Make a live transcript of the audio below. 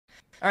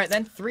All right,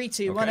 then. 3,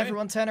 2, 1.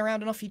 Everyone turn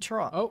around and off you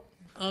trot. Oh,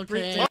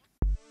 Okay. 3, 2.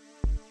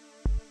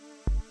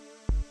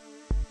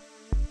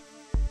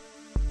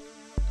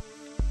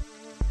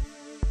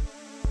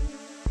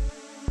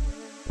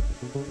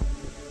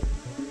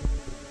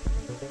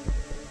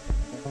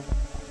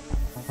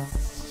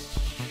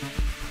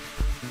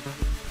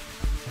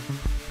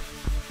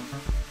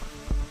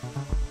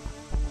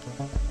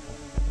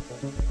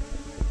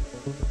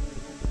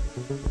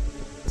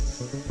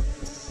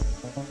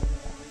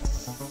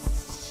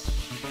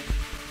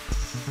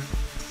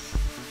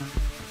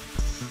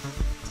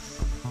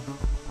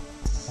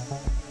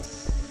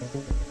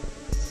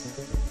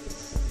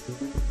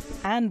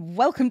 And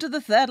welcome to the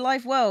Third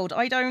Life world.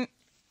 At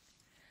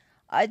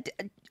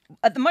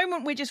the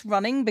moment, we're just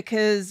running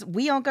because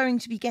we are going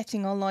to be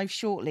getting our live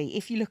shortly.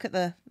 If you look at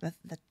the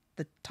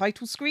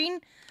title screen,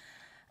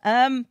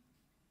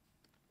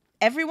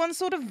 everyone's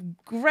sort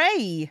of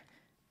grey.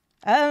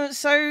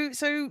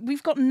 So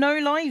we've got no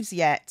lives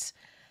yet.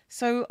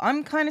 So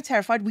I'm kind of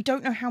terrified. We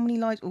don't know how many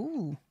lives.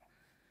 Ooh.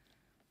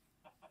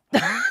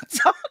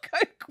 Dark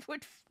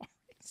Oakwood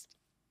Forest.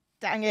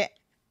 Dang it.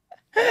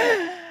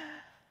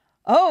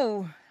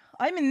 Oh,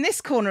 I'm in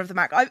this corner of the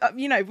map.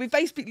 We've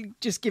basically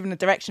just given a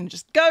direction.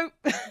 Just go,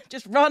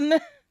 just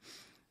run.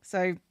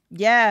 So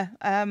yeah,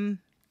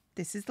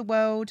 this is the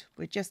world.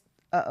 We're just,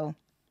 I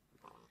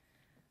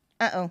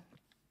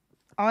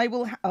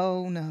will,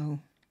 oh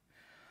no.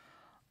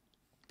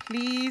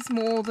 Please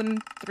more than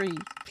 3.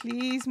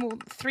 Please more,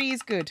 3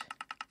 is good.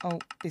 Oh,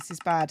 this is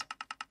bad.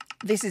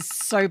 This is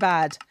so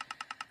bad.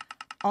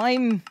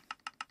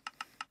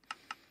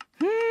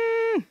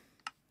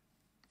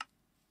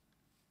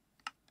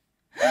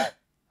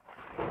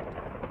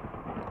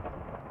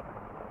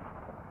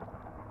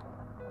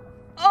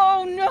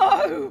 Oh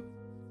no!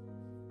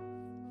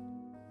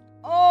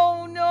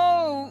 Oh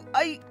no!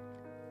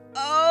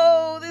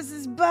 Oh, this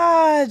is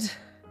bad.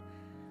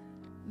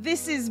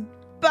 This is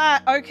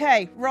bad.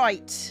 Okay,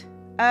 right.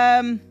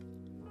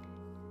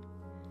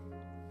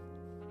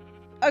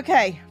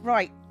 Okay,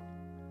 right.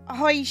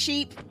 Hi,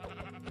 sheep.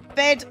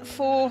 Bed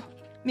for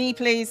me,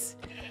 please.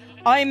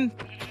 I'm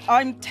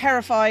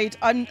terrified.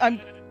 I'm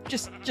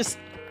just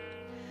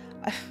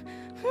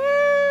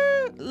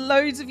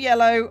loads of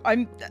yellow.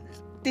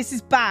 This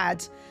is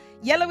bad.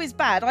 Yellow is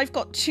bad. I've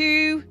got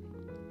two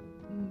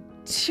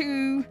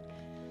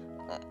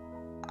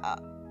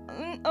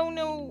oh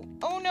no.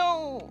 Oh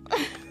no.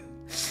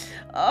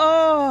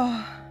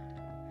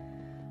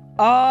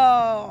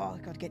 Oh,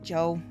 gotta get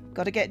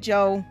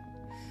Joel.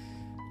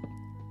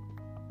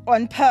 Oh,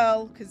 and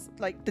Pearl, because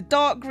like the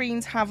dark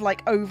greens have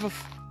like over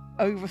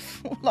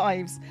 4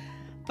 lives.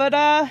 But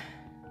I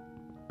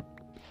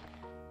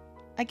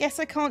guess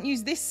I can't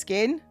use this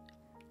skin.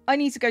 I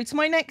need to go to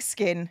my next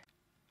skin.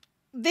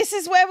 This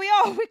is where we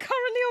are. We're currently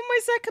on my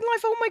second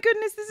life. Oh my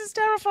goodness, this is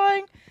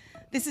terrifying.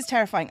 This is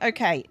terrifying.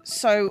 Okay,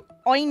 so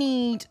I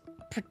need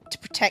to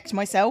protect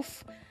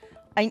myself.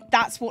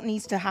 That's what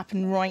needs to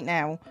happen right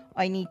now.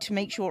 I need to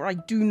make sure I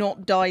do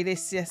not die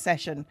this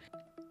session.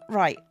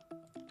 Right.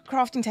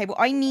 Crafting table.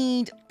 I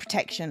need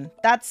protection.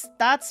 That's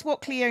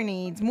what Cleo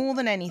needs more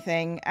than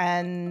anything.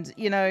 And,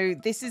 you know,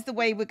 this is the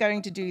way we're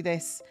going to do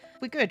this.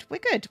 We're good.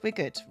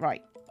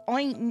 Right.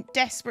 I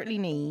desperately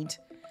need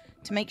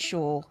to make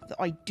sure that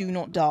I do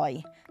not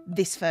die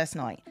this first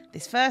night.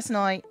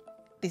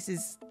 This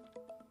is...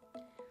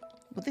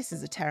 Well, this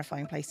is a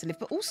terrifying place to live.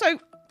 But also,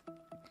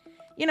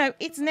 you know,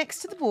 it's next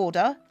to the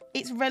border.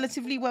 It's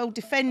relatively well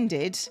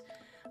defended.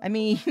 I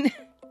mean...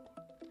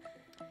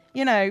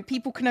 You know,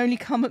 people can only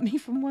come at me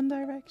from one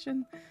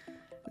direction.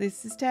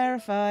 This is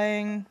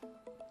terrifying.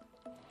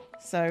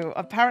 So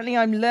apparently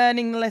I'm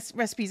learning the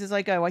recipes as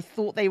I go. I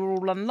thought they were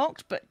all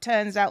unlocked, but it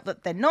turns out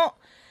that they're not.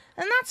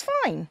 And that's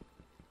fine.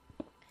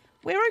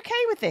 We're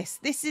okay with this.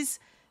 This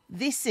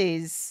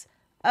is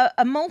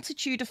a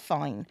multitude of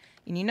fine.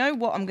 And you know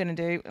what I'm going to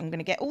do? I'm going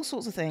to get all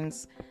sorts of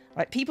things.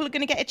 Right, people are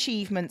going to get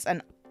achievements,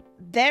 and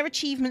their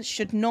achievements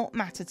should not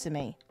matter to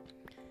me.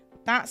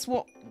 That's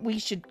what we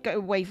should go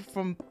away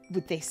from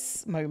with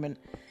this moment.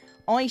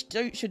 I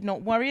should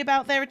not worry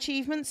about their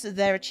achievements.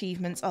 Their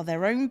achievements are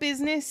their own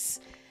business.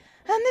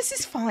 And this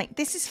is fine.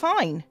 This is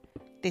fine.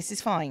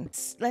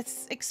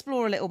 Let's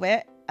explore a little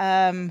bit.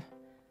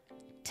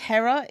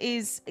 Terror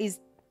is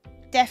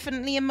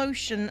definitely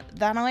emotion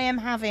that I am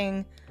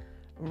having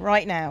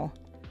right now.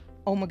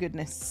 Oh my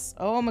goodness.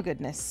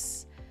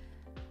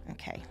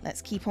 Okay,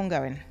 let's keep on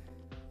going.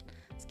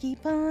 Let's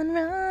keep on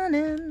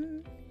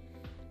running.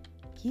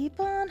 Keep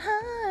on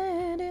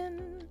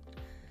hiding.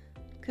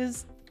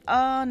 Because,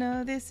 oh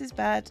no, this is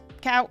bad.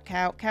 Cow.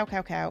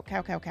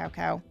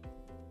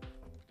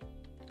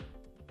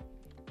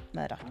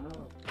 Murder.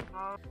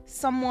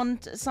 Someone,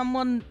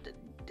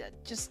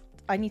 just,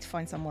 I need to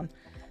find someone.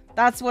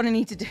 That's what I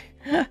need to do.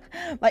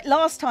 Like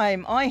last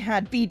time, I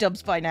had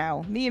B-dubs by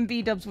now. Me and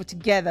B-dubs were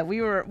together. We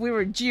were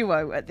a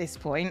duo at this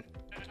point.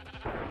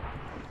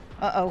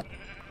 Uh-oh.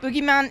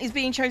 Boogeyman is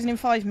being chosen in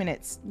 5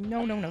 minutes.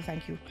 No,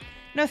 thank you.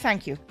 No,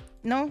 thank you.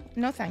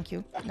 No, thank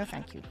you.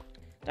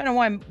 Don't know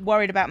why I'm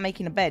worried about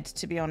making a bed,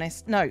 to be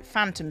honest. No,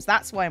 phantoms.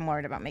 That's why I'm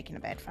worried about making a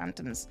bed.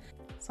 Phantoms.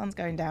 Sun's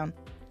going down.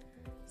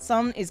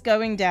 Sun is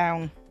going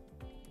down.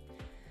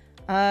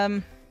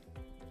 Is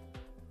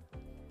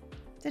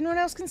anyone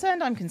else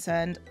concerned? I'm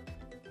concerned.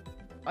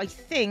 I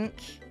think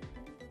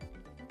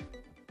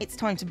it's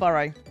time to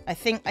burrow. I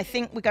think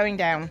we're going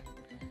down.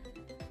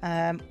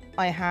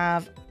 I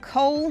have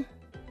coal.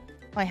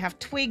 I have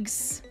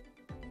twigs.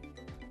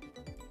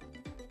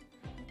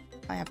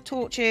 I have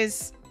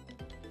torches.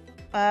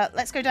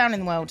 Let's go down in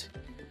the world.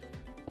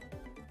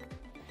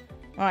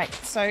 Right,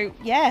 so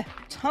yeah,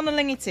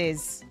 tunneling it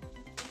is.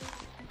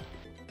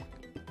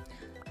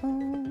 Oh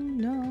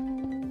no,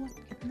 what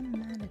can the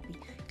matter be?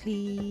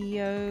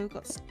 Cleo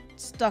got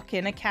stuck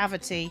in a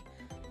cavity.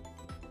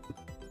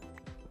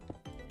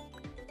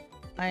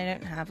 I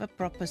don't have a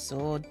proper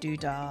sword.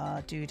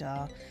 Doodah,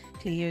 doodah.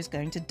 Cleo's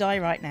going to die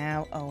right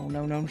now. Oh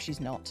no, no,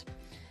 she's not.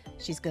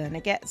 She's gonna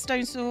get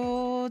stone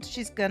sword.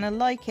 She's gonna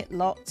like it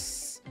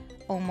lots.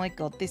 Oh my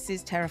god, this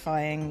is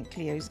terrifying.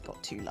 Cleo's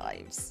got 2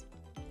 lives.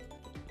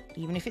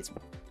 Even if it's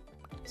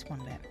one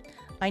bit.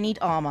 I need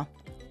armor.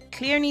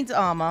 Cleo needs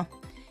armor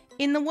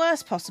in the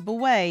worst possible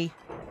way.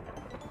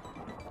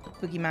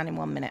 Boogeyman in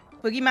 1 minute.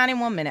 Boogeyman in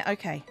 1 minute.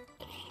 Okay.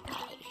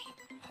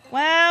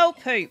 Well,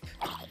 poop.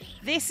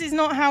 This is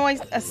not how I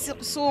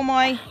saw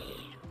my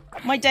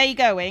day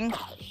going.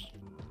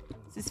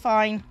 This is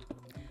fine.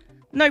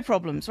 No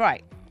problems.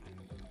 Right.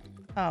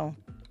 Oh.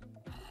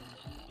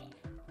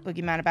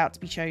 Boogeyman about to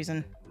be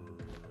chosen.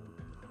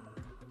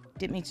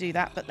 Didn't mean to do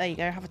that, but there you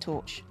go. Have a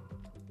torch.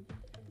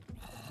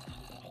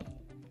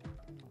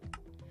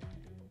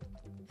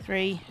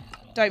 3.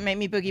 Don't make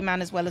me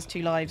Boogeyman as well as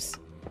 2 lives.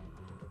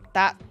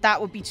 That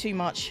would be too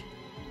much.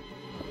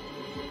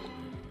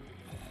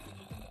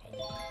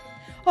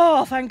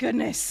 Oh, thank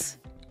goodness.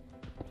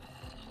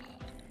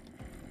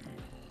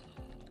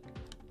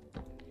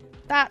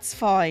 That's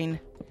fine.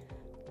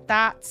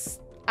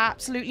 That's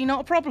absolutely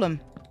not a problem.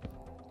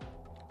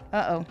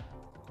 Uh-oh.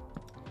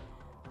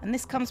 And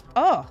this comes...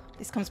 Oh,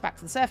 this comes back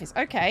to the surface.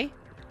 Okay.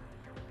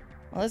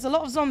 Well, there's a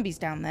lot of zombies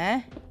down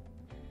there.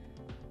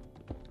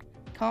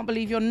 Can't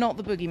believe you're not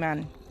the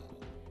boogeyman.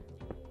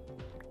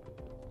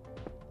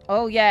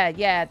 Oh, yeah,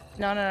 yeah.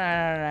 No, no,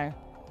 no, no, no.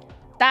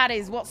 That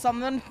is what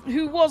someone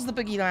who was the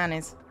boogeyman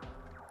is.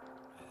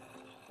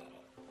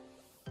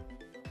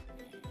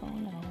 Oh,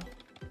 no.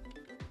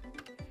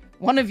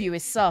 One of you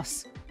is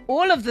sus.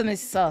 All of them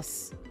is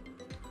sus.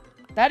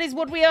 That is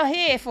what we are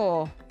here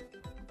for.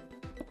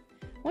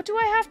 What do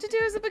I have to do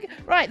as a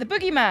boogeyman? Right, the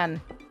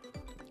boogeyman.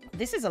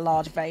 This is a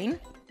large vein.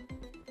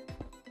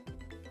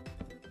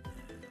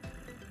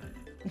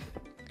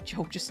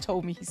 Joel just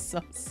told me he's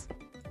sus.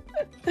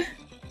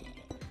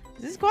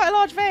 This is quite a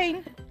large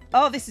vein.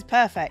 Oh, this is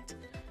perfect.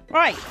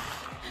 Right.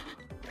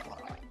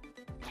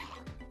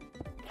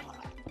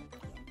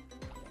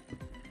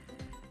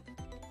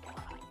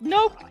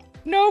 Nope.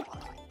 Nope.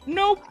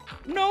 Nope.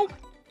 Nope.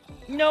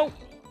 Nope.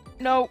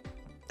 Nope.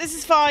 This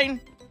is fine.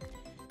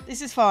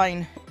 This is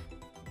fine.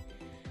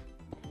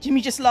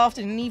 Jimmy just laughed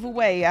in an evil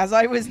way as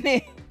I was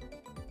near.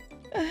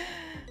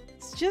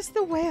 It's just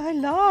the way I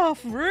laugh.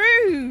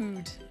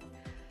 Rude.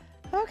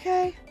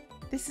 Okay.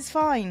 This is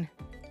fine.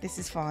 This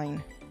is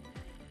fine.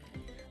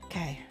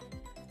 Okay.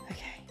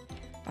 Okay.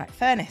 Right,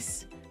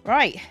 furnace.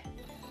 Right.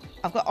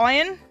 I've got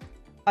iron.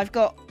 I've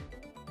got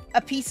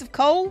a piece of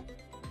coal.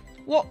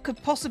 What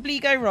could possibly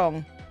go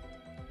wrong?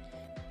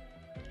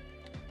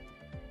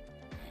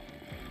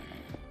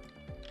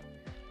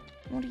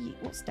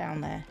 What's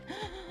down there?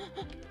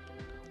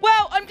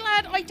 Well, I'm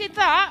glad I did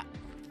that.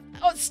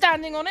 Oh,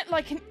 standing on it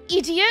like an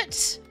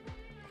idiot.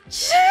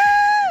 It's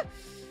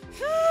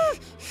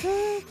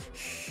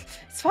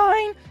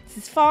fine. This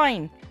is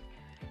fine.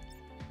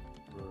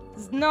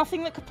 There's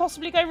nothing that could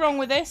possibly go wrong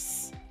with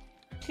this.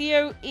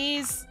 Cleo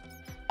is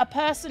a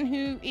person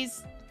who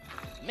is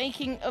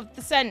making of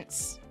the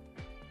sense.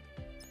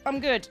 I'm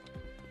good.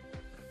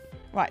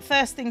 Right,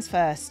 first things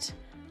first.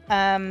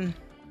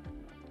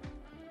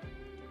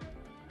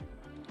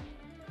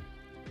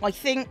 I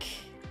think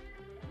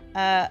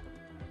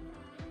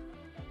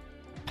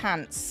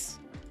pants.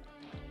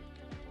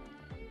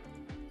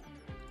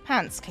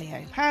 Pants,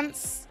 Cleo.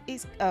 Pants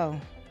is... Oh.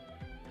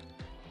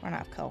 Ran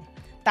out of coal.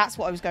 That's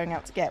what I was going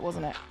out to get,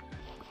 wasn't it?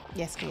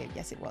 Yes, Cleo.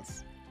 Yes, it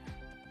was.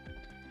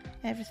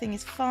 Everything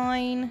is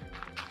fine.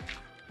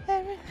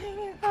 Everything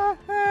is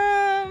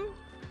awesome.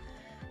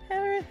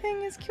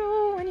 Everything is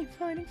cool when you're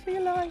fighting for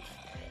your life.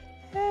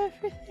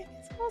 Everything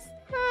is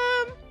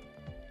awesome.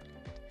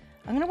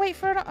 I'm going to wait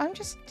for it. I'm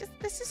just...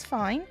 This is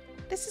fine.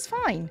 This is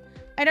fine.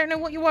 I don't know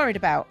what you're worried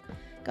about.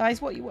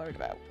 Guys, what are you worried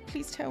about?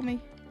 Please tell me.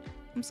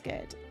 I'm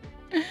scared.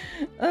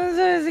 I'm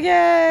so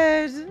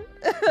scared.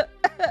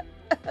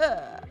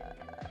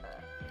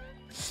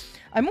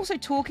 I'm also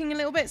talking a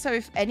little bit, so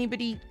if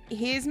anybody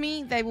hears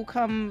me, they will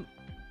come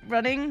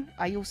running.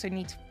 I also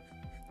need to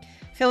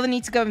feel the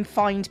need to go and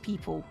find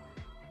people.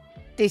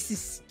 This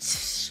is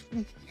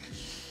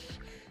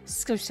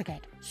so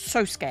scared.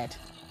 So scared.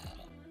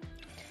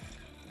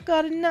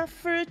 Got enough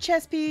for a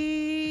chess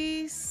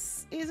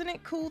piece. Isn't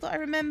it cool that I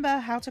remember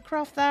how to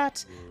craft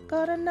that?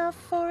 Got enough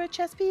for a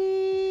chest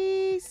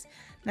piece.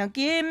 Now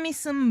give me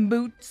some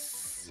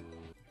boots.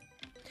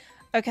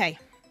 Okay.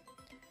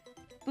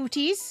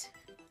 Booties.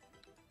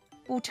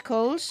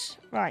 Booticles.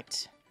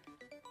 Right.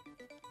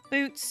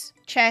 Boots.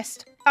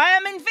 Chest. I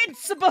am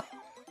invincible!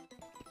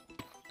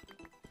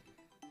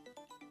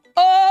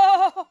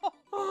 Oh!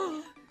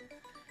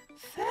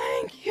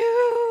 Thank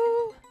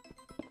you!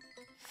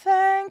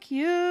 Thank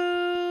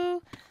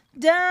you!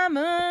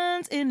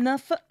 Diamonds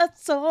enough for a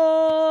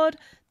sword.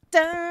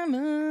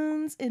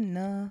 Diamonds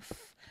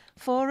enough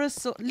for a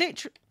sword.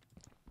 Literally.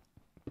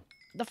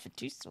 Enough for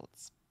 2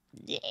 swords.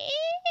 Yeah!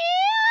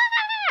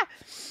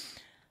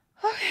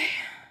 Okay.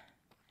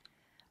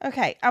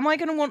 Okay, am I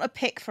going to want a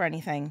pick for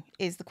anything,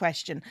 is the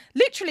question.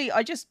 Literally,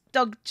 I just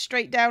dug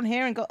straight down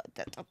here and got...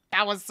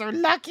 That was so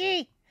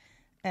lucky!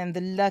 And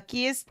the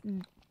luckiest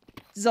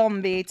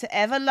zombie to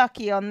ever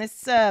lucky on this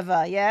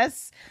server,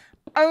 yes?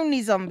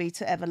 Only zombie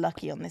to ever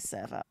lucky on this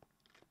server.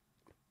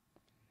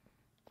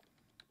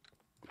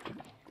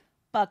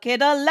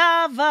 Bucket of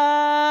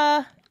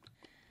lava!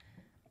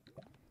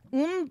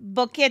 Un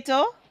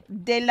boqueto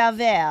de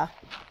laver.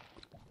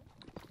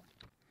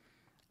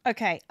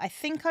 Okay, I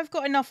think I've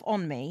got enough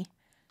on me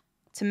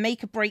to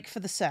make a break for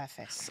the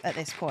surface at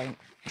this point.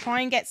 Try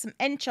and get some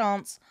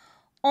enchants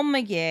on my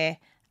gear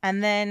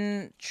and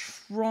then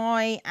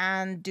try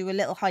and do a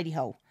little hidey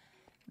hole.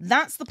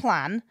 That's the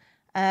plan.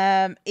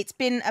 It's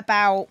been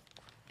about,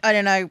 I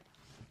don't know,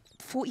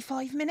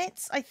 45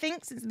 minutes, I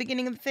think, since the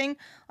beginning of the thing.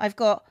 I've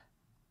got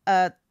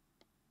a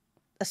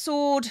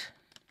sword,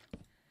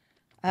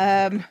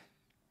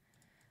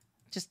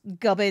 just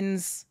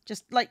gubbins,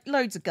 just like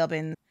loads of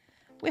gubbins.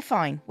 We're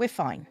fine. We're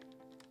fine.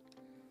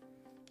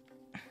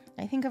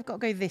 I think I've got to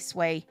go this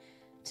way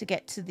to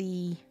get to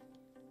the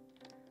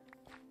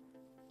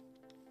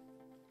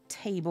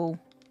table.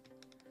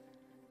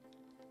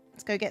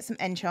 Let's go get some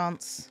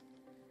enchants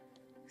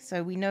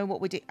so we know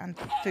what we're doing. And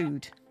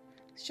food.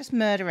 Let's just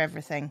murder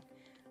everything.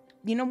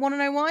 You don't want to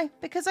know why?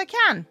 Because I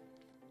can.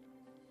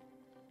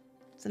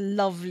 It's a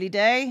lovely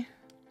day.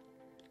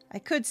 I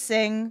could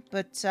sing,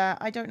 but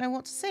I don't know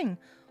what to sing.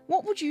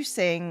 What would you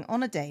sing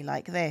on a day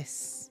like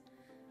this?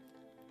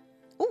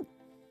 Oh,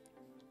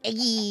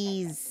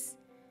 eggies.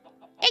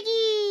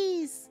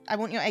 Eggies. I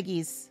want your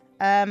eggies.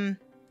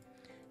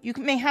 You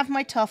may have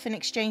my tough in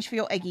exchange for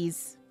your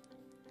eggies.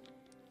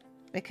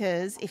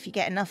 Because if you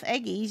get enough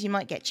eggies, you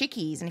might get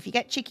chickies. And if you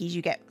get chickies,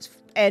 you get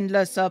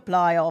endless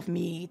supply of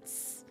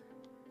meats.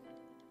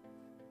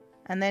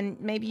 And then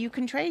maybe you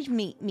can trade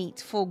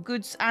meat for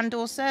goods and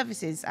or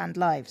services and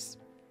lives.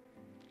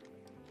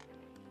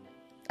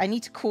 I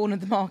need to corner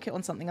the market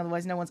on something,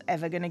 otherwise no one's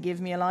ever going to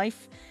give me a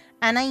life.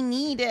 And I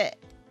need it.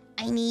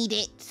 I need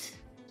it.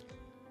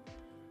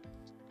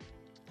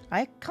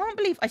 I can't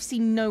believe I've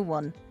seen no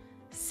one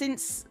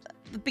since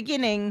the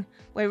beginning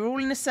where we're all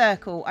in a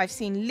circle. I've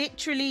seen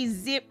literally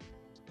zip.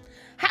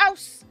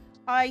 House.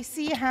 I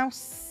see a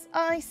house.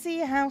 I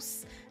see a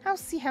house.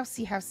 Housey,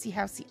 housey, housey,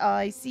 housey.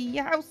 I see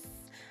a house.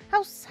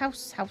 House,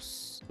 house,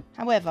 house.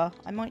 However,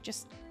 I might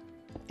just...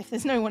 If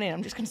there's no one in,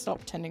 I'm just going to start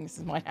pretending this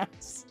is my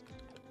house.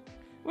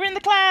 We're in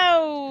the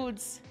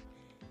clouds.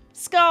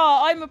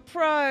 Scar, I'm a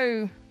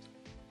pro.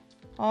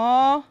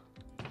 Aw.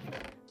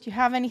 Do you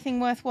have anything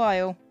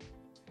worthwhile?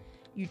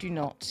 You do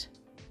not.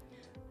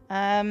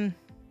 Let's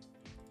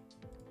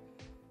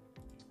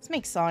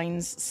make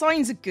signs.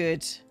 Signs are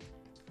good.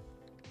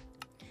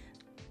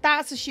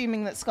 That's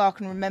assuming that Scar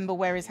can remember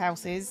where his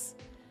house is.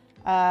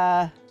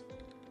 That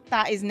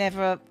is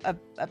never a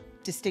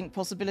distinct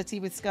possibility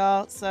with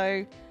Scar.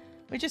 So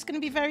we're just going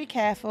to be very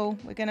careful.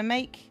 We're going to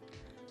make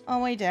our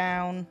way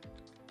down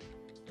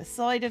the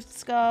side of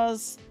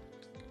Scar's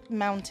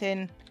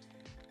mountain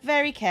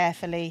very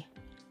carefully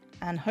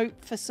and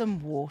hope for some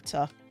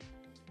water.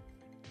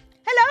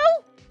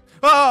 Hello?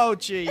 Oh,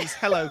 jeez.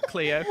 Hello,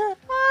 Cleo.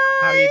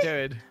 Hi. How are you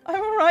doing?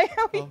 I'm all right.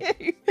 How are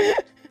you?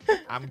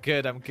 I'm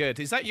good. I'm good.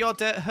 Is that your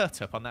dirt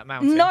hut up on that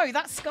mountain? No,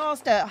 that's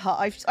Scar's dirt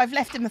hut. I've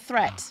left him a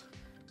threat.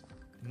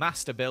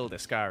 Master builder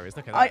Scar is.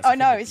 Look at that. I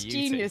know. It's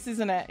genius,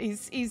 isn't it?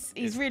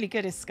 He's really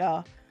good as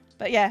Scar.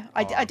 But yeah,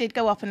 I did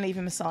go up and leave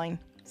him a sign.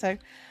 So.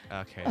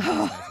 Okay.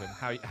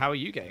 How are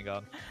you getting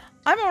on?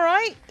 I'm all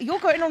right. You're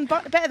going on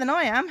better than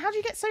I am. How do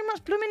you get so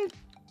much blooming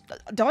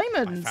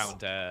diamonds?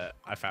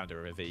 I found a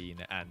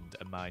ravine and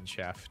a mine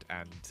shaft,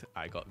 and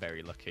I got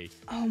very lucky.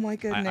 Oh my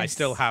goodness!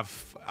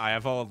 I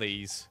have all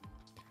these,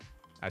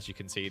 as you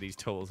can see, these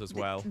tools as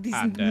well, these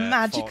and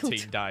magical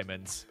 14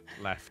 diamonds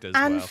left as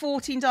well. And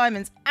 14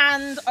 diamonds,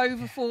 and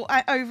over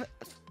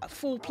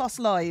 4+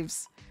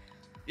 lives.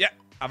 Yeah,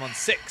 I'm on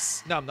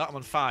 6. No, I'm not. I'm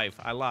on 5.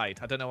 I lied.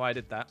 I don't know why I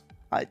did that.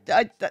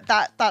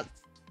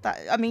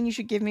 I mean, you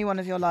should give me one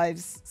of your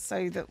lives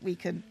so that we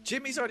can...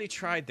 Jimmy's already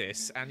tried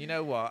this, and you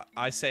know what?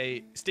 I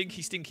say,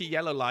 stinky, stinky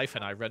yellow life,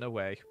 and I run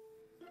away.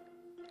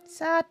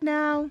 Sad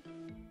now.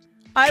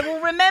 I will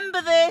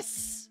remember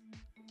this.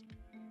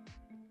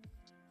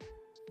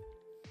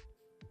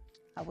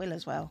 I will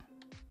as well.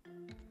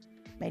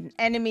 Made an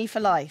enemy for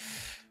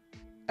life.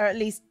 Or at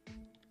least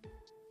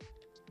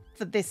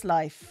for this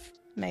life,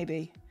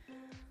 maybe.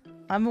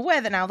 I'm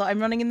aware that now that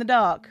I'm running in the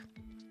dark.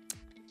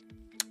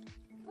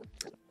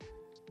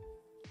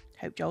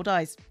 Hope Joel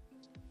dies.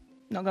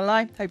 Not gonna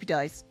lie, hope he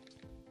dies.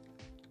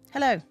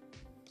 Hello.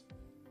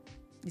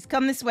 He's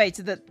come this way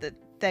to the...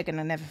 They're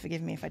gonna never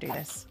forgive me if I do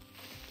this.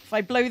 If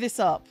I blow this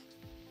up,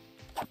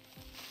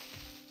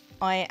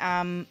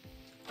 I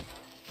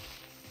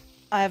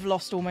have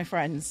lost all my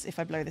friends if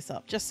I blow this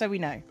up. Just so we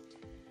know.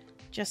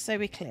 Just so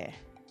we're clear.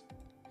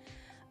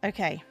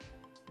 Okay.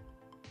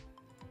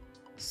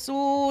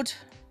 Sword.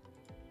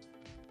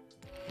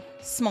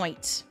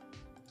 Smite.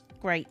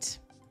 Great.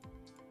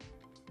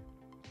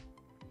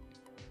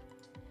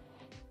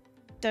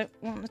 Don't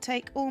want to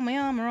take all my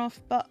armor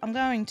off, but I'm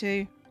going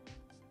to.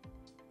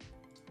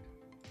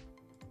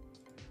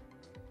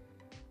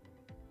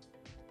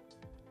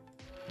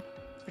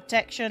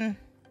 Protection.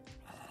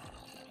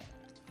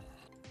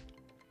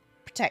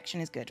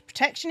 Protection is good.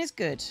 Protection is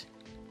good.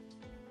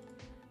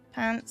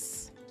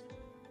 Pants.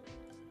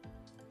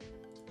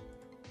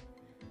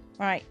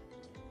 Right.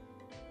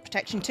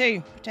 Protection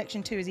 2.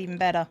 Protection 2 is even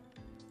better.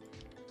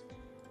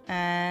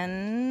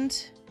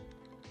 And...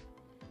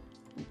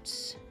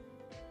 oops.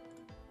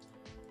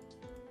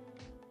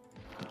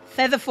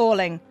 Feather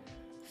falling.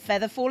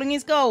 Feather falling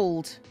is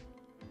gold.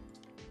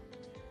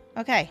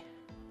 Okay.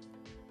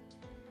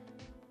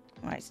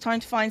 Right, it's time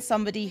to find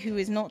somebody who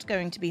is not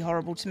going to be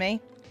horrible to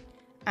me.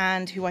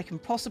 And who I can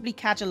possibly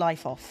cadge a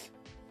life off.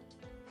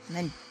 And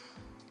then...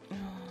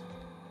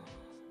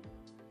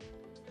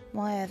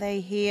 why are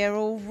they here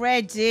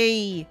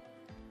already?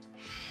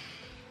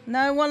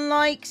 No one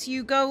likes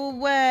you. Go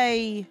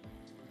away.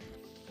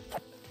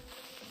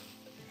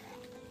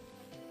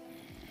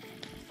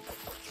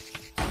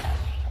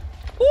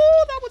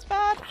 Oh, that was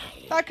bad.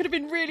 That could have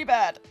been really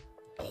bad.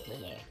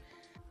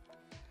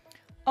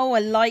 Oh, I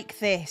like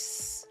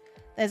this.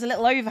 There's a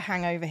little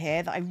overhang over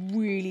here that I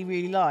really,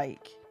 really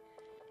like.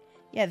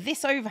 Yeah,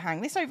 this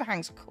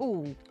overhang's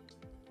cool.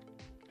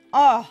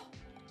 Oh,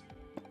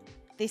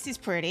 this is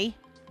pretty.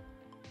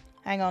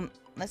 Hang on,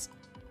 let's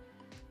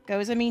go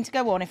as I mean to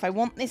go on. If I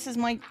want this as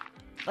my,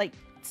 like,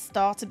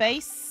 starter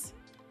base.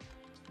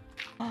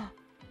 Oh,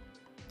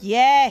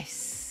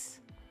 yes,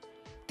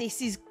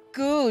 this is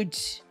good.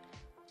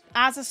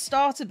 As a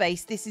starter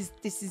base, this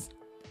is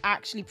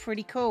actually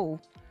pretty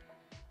cool.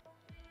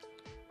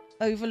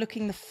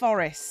 Overlooking the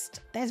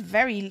forest. There's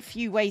very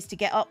few ways to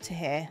get up to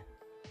here.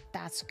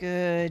 That's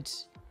good.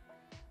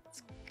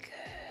 That's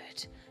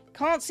good.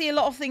 Can't see a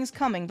lot of things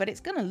coming, but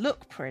it's going to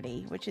look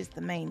pretty, which is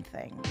the main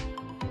thing.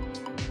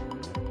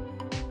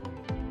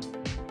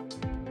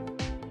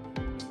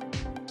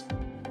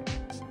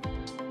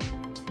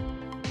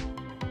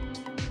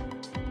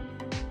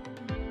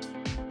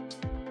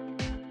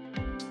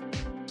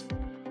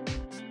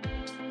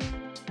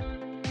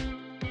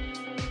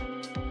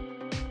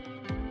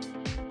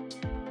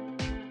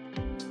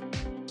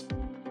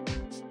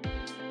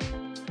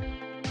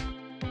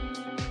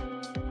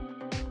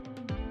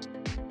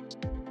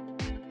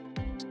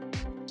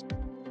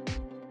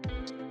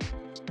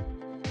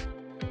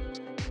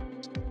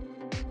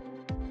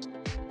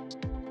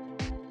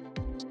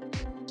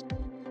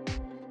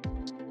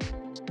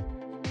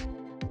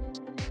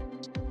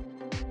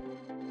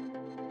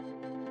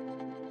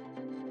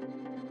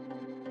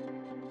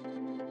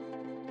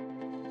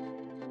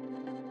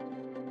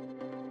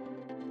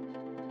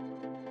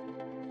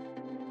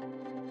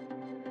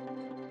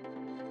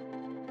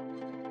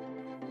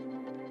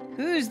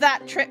 Who's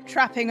that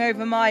trip-trapping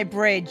over my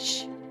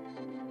bridge?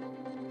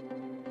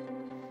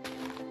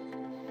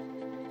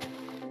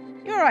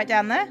 You all right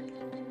down there?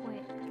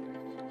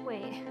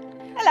 Wait.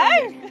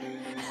 Hello?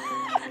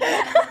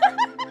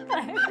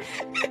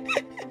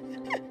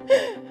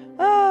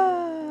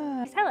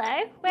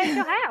 Hello, where's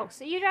your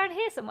house? Are you down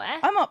here somewhere?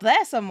 I'm up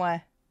there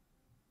somewhere.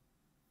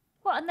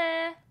 What, on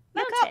the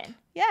Look mountain? up.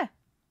 Yeah.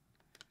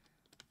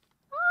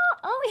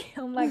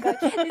 Oh my god.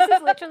 This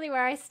is literally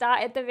where I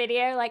started the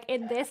video, like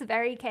in this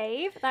very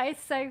cave. That is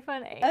so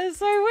funny. That's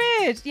so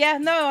weird. Yeah,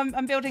 no,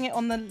 I'm building it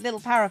on the little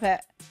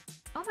parapet.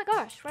 Oh my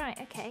gosh, right,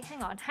 okay,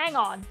 hang on. Hang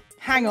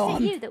Was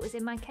on. it you that was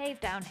in my cave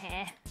down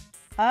here?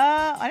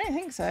 I don't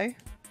think so.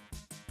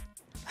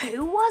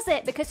 Who was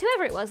it? Because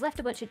whoever it was left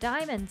a bunch of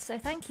diamonds, so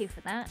thank you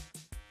for that.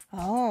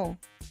 Oh.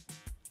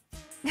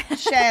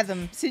 Share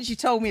them, since you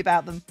told me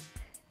about them.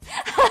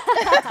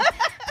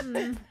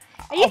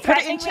 Are you I'll put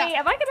it threatening in me? chat.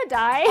 Am I gonna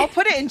die? I'll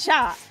put it in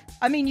chat.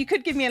 I mean, you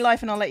could give me a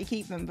life and I'll let you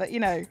keep them, but you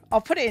know,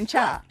 I'll put it in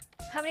chat.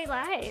 How many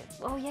lives?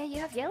 Oh yeah, you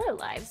have yellow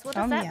lives. What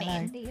does I'm that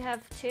yellow. mean? Do you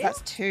have 2?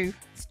 That's 2.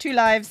 It's 2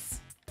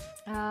 lives.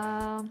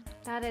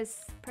 That is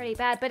pretty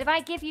bad. But if I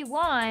give you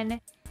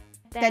 1,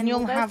 Then you'll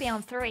we'll both have- be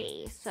on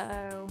 3.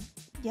 So,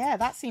 Yeah,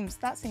 that seems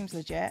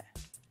legit.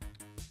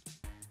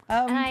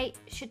 and I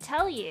should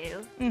tell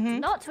you Mhm.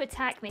 not to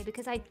attack me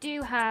because I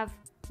do have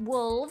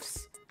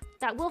wolves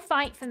that will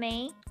fight for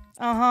me.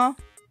 Uh-huh.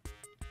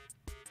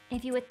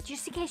 If you were,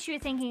 just in case you were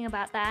thinking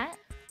about that.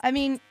 I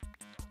mean,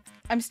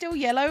 I'm still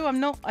yellow. I'm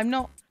not I'm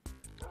not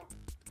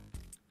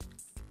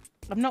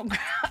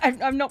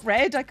I'm not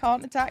red. I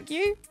can't attack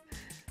you.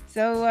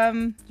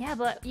 So, Yeah,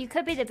 but you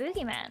could be the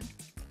boogeyman.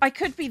 I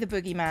could be the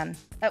boogeyman,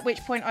 at which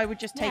point I would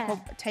just Yeah.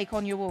 take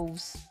on your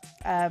wolves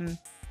and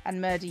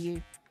murder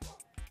you.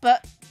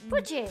 But,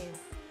 Would you?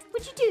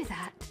 Would you do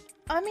that?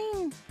 I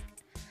mean,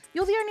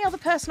 you're the only other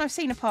person I've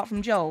seen apart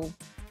from Joel.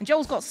 And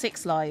Joel's got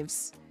 6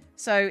 lives.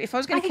 So if I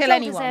was going to kill Joel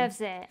anyone...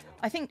 deserves it.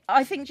 I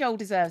think Joel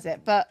deserves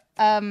it. But,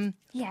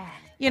 Yeah.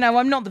 you know,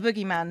 I'm not the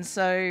boogeyman,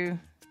 so...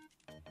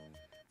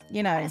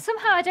 You know.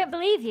 Somehow I don't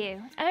believe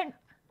you. I don't...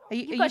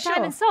 You've got a sure?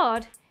 diamond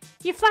sword.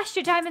 You flashed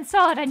your diamond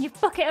sword and your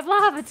bucket of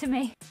lava to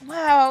me.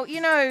 Well,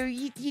 you know,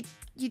 you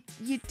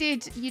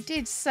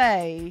did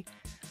say...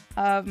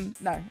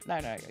 No.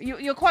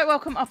 You're quite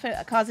welcome up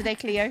at Casa de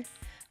Cleo.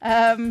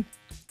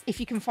 If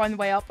you can find the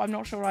way up, I'm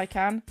not sure I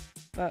can.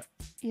 But,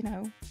 you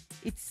know,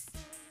 it's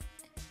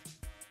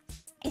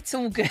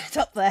all good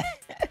up there.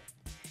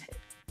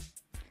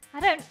 I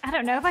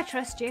don't know if I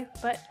trust you,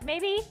 but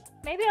maybe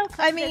I'll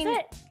come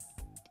visit.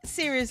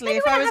 Seriously, Maybe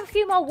if when I I was... have a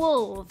few more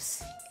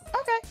wolves.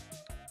 Okay,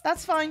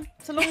 that's fine.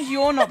 So long as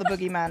you're not the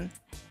boogeyman.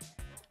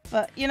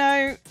 But, you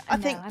know,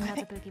 I'm not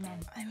the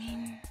boogeyman. I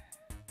mean,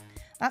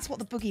 that's what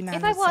the boogeyman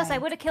If I was, say. I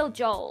would have killed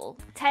Joel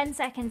 10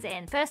 seconds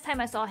in. First time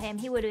I saw him,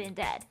 he would have been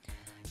dead.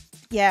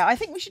 Yeah, I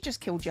think we should just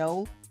kill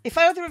Joel. If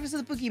either of us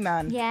are the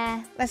boogeyman,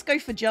 Yeah. let's go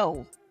for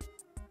Joel.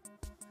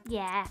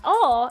 Yeah.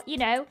 Or, you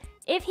know,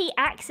 if he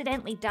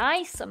accidentally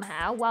dies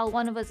somehow while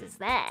one of us is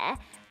there,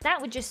 that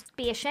would just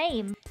be a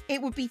shame.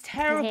 It would be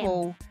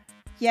terrible.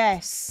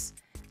 Yes.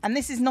 And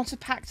this is not a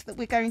pact that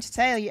we're going to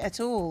tell you at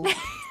all.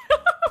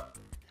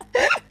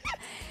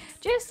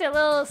 Just a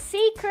little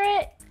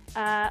secret,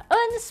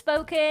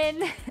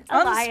 unspoken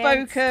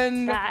alliance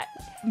that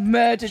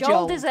murder Joel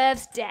Joel.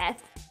 deserves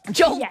death.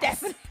 Joel Yes.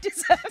 definitely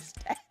deserves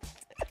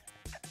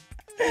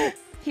death.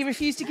 He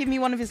refused to give me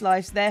one of his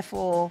lives,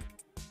 therefore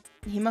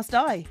he must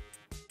die.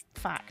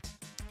 Fact.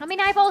 I mean,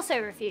 I've also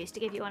refused to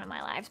give you one of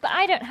my lives, but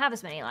I don't have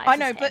as many lives. I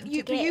know, as but him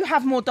you to give. you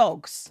have more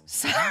dogs.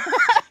 So...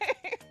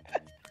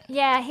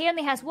 Yeah, he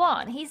only has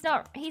one. He's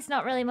not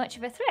really much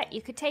of a threat.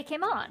 You could take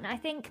him on, I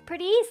think,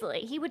 pretty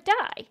easily. He would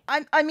die.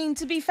 I mean,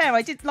 to be fair,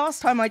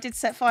 last time I did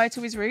set fire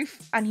to his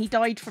roof and he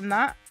died from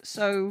that.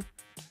 So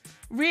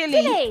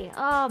really, Did he?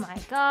 Oh my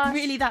gosh.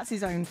 really, that's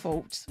his own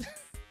fault.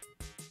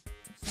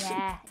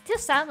 Yeah, it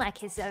does sound like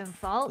his own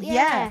fault.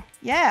 Yeah.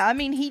 I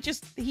mean, he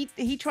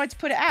tried to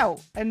put it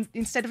out, and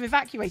instead of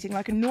evacuating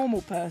like a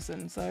normal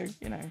person. So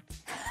you know.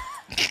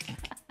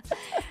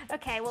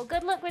 Okay, well,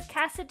 good luck with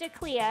Casa de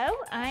Cleo.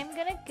 I'm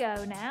gonna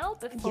go now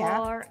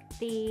before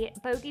the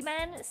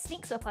bogeyman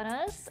sneaks up on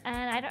us,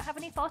 and I don't have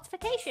any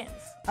fortifications.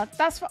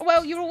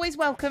 Well, you're always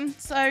welcome.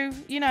 So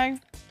you know,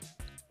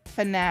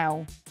 for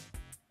now.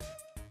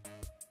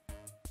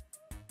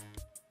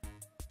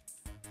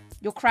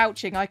 You're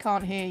crouching. I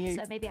can't hear you.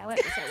 So maybe I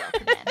won't be so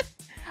welcome then.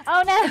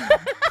 Oh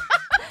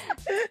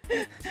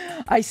no!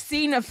 I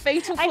seen a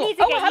fatal fall. I need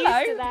to get hello.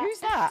 used to that. Who's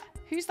that?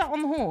 Who's that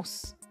on the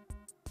horse?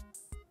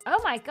 Oh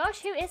my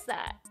gosh, who is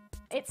that?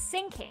 It's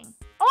sinking.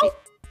 Oh!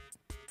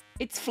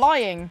 It's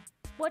flying.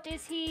 What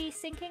is he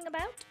sinking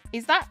about?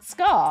 Is that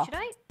Scar? Should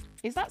I?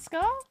 Is that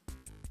Scar?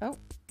 Oh.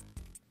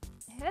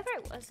 Whoever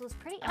it was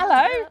pretty. Hello.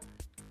 armed up.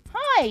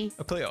 Hi.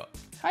 Oh, Cleo,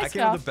 Hi, I came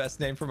Scar. up with the best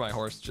name for my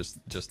horse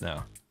just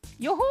now.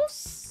 Your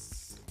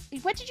horse?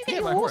 Where did you get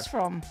Yeah, your my horse horse.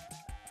 from?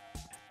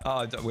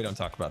 Oh, we don't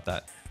talk about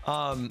that.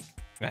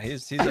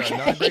 He's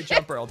not a great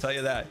jumper, I'll tell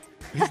you that.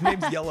 His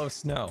name's Yellow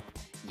Snow.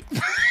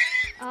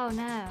 Oh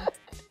no.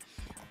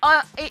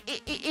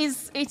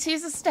 It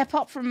is a step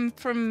up from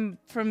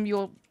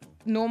your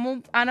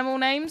normal animal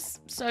names.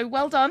 So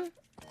well done.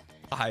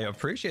 I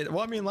appreciate it.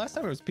 Well, I mean, last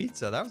time it was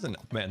pizza. That was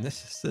man.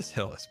 This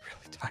hill is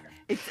really tiring.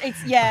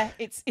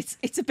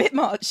 It's a bit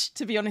much,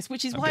 to be honest,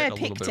 which is I'm why I getting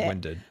a little picked bit it.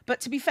 winded.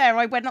 But to be fair,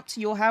 I went up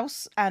to your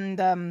house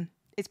and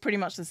it's pretty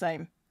much the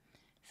same.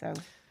 So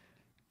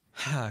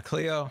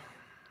Cleo,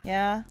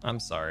 yeah. I'm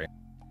sorry.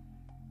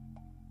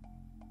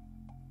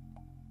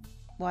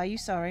 Why are you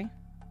sorry?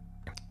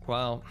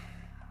 Well,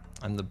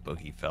 I'm the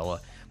boogie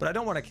fella, but I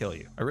don't want to kill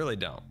you. I really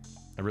don't.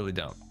 I really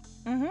don't.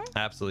 Mm-hmm. I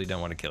absolutely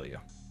don't want to kill you.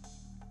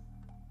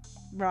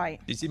 Right.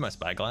 Do you see my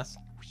spyglass?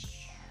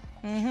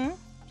 Mm-hmm.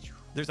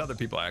 There's other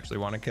people I actually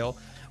want to kill,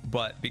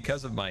 but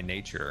because of my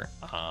nature,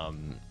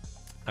 I'm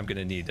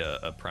gonna need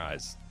a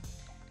prize.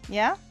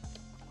 Yeah.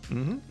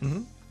 Mm-hmm.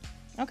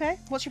 Mm-hmm. Okay.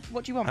 What do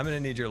you want? I'm gonna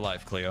need your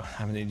life, Cleo.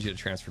 I'm gonna need you to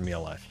transfer me a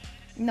life.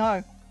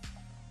 No.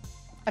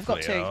 I've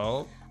got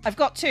Cleo. two. I've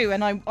got two,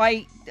 and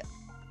I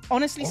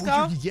honestly,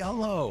 Scar, you're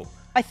yellow.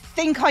 I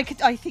think I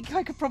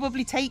could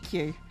probably take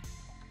you.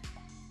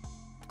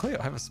 Cleo,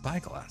 I have a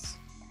spyglass.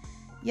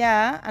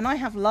 Yeah, and I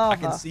have lava. I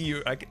can see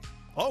you.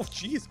 Oh,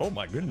 jeez. Oh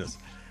my goodness.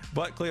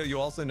 But Cleo, you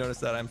also notice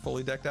that I'm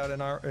fully decked out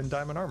in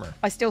diamond armor.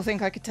 I still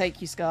think I could take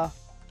you, Scar.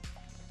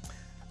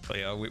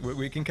 Cleo,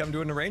 we can come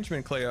to an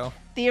arrangement, Cleo.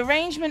 The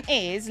arrangement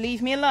is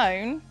leave me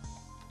alone,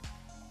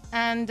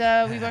 and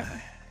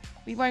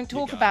we won't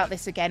talk got about it.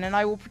 this again, and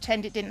I will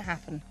pretend it didn't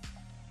happen.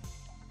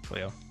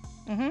 Cleo.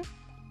 Mhm.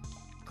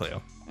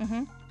 Cleo.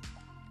 Mhm.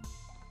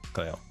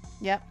 Cleo.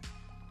 Yep.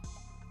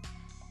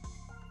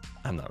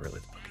 I'm not really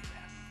the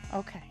boogeyman.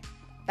 Okay.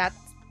 That's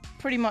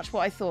pretty much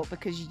what I thought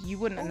because you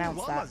wouldn't announce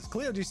llamas. that.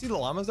 Cleo, do you see the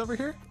llamas over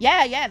here?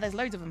 Yeah, there's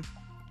loads of them.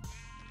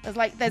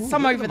 There's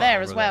some look at over them there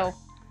over as well.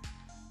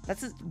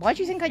 Why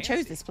do you think I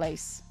chose this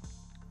place?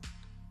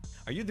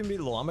 Are you gonna be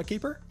the llama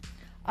keeper?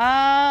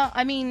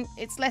 I mean,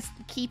 it's less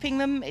keeping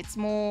them. It's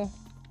more,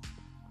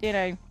 you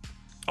know.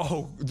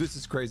 Oh, this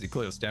is crazy.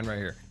 Cleo, stand right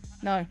here.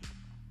 No.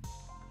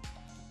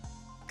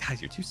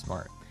 Guys, you're too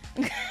smart.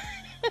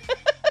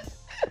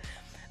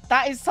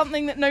 That is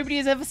something that nobody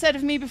has ever said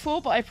of me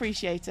before, but I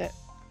appreciate it.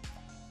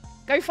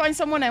 Go find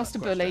someone else to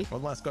bully.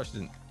 One last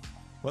question.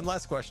 One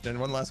last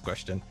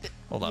question.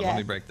 Hold on, Yeah. let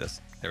me break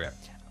this. There we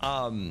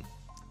are.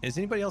 Is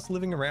anybody else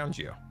living around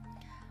you?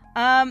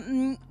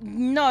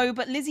 No,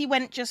 but Lizzie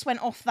just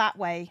went off that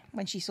way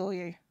when she saw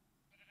you.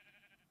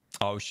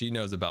 Oh, she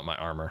knows about my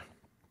armor.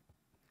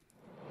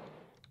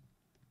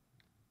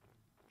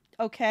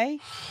 Okay.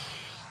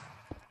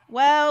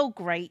 Well,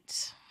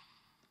 great.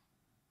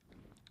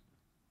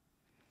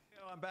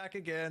 I'm back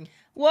again.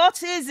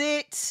 What is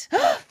it?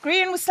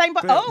 Grian was slain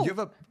by. Cleo, Oh, you have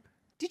a...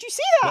 did you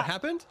see that? What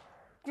happened?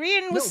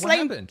 Grian was No,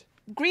 slain. what happened?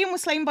 Grian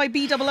was slain by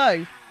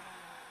B00.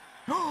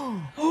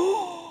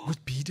 Was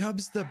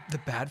B-Dubs the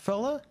bad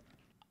fella?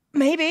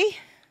 Maybe.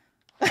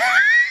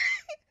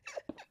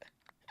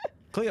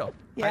 Cleo,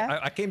 Yeah?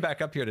 I came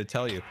back up here to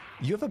tell you.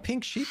 You have a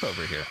pink sheep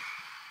over here.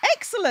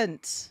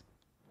 Excellent.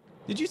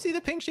 Did you see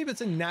the pink sheep?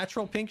 It's a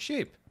natural pink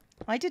sheep.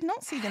 I did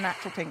not see the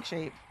natural pink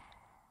sheep.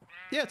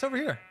 Yeah, it's over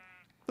here.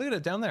 Look at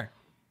it down there.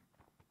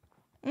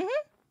 Mhm.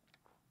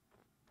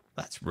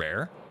 That's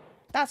rare.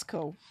 That's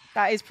cool.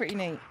 That is pretty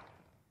neat.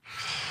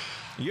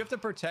 You have to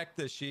protect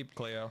the sheep,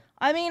 Cleo.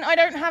 I mean, I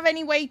don't have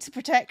any way to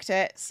protect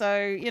it,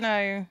 so, you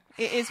know,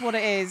 it is what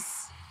it is.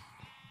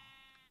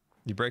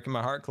 You're breaking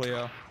my heart,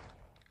 Cleo.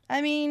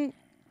 I mean,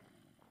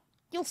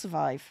 you'll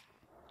survive.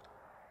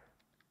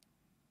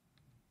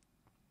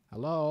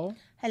 Hello.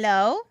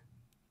 Hello?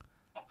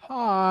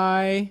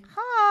 Hi.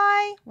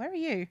 Hi. Where are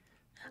you?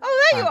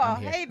 Oh, there you I'm are.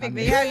 here. Hey, I'm Bigby.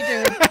 here. How you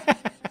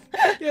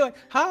doing? You're like,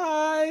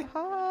 hi.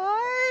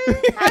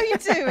 Hi. How you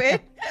doing?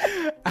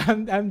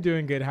 I'm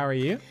doing good. How are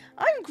you?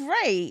 I'm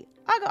great.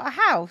 I got a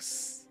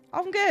house.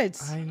 I'm good.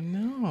 I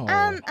know.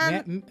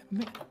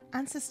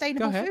 And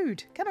sustainable Go ahead.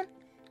 food. Come on.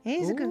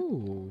 Here's a good.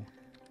 Ooh.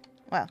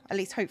 Well, at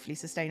least hopefully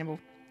sustainable.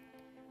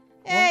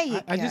 There you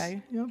I go.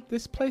 just,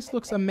 this place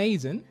looks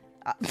amazing.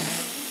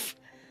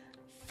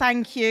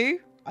 Thank you.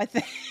 I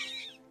think.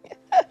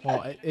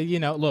 Well,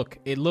 look,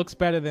 it looks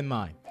better than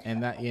mine,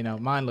 and that,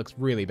 mine looks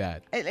really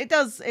bad. It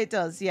does. It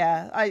does.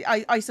 Yeah.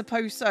 I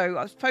suppose so.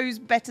 I suppose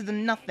better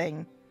than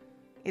nothing.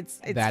 It's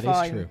That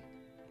fine. is true.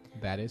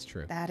 That is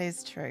true. That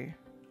is true.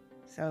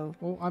 So.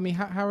 Well, I mean,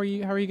 how are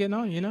you? How are you getting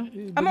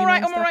on? I'm all right.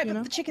 I'm all stuff, right.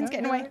 But the chicken's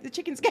getting away. The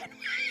chicken's getting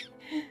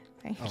away.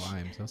 Thank you. Oh, I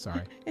am so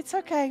sorry. It's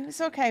okay.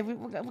 It's okay.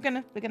 We're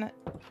gonna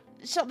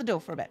shut the door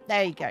for a bit.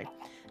 There you go.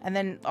 And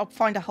then I'll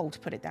find a hole to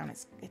put it down.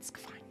 It's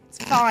fine.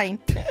 It's fine.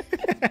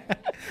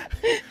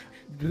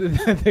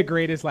 The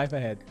greatest life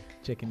ahead,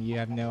 chicken. You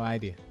have no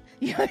idea.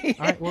 All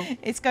right, well.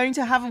 It's going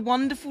to have a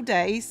wonderful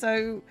day.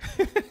 So,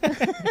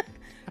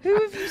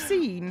 who have you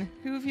seen?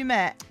 Who have you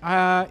met?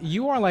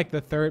 You are like the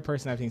third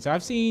person I've seen. So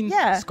I've seen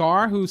Yeah.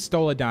 Scar, who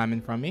stole a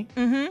diamond from me.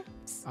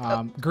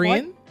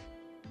 Grian.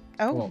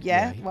 Oh Well,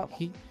 yeah. he- Well,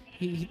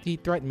 He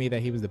threatened me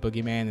that he was the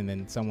boogeyman, and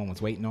then someone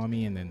was waiting on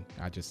me, and then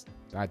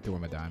I threw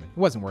him a diamond. It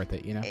wasn't worth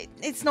it,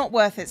 it's not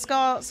worth it.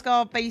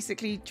 Scar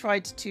basically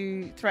tried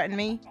to threaten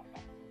me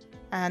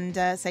and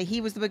say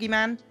he was the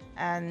boogeyman,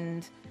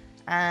 and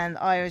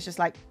I was just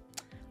like,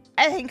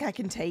 I think I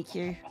can take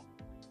you.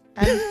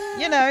 And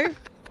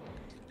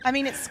I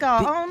mean, it's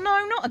Scar. Oh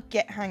no, not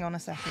a hang on a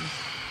second.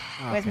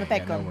 Where's my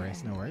bed gone? No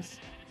worries, no worries.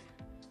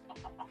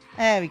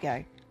 There we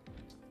go.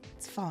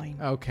 It's fine.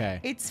 Okay.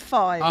 It's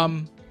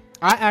fine.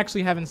 I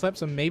actually haven't slept,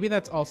 so maybe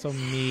that's also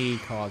me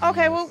causing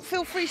Okay, this. well,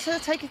 feel free to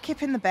take a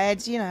kip in the bed.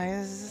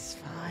 It's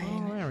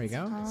fine. Oh, there we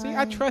go. It's See, I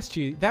fine. trust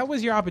you. That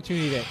was your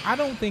opportunity. I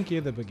don't think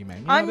you're the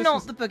boogeyman. I'm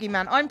not the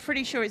boogeyman. I'm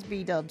pretty sure it's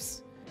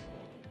B-dubs.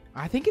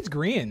 I think it's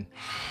Grian.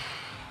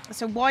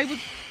 So why would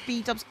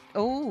B-dubs...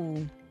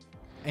 Oh,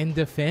 In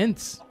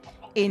defense.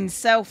 in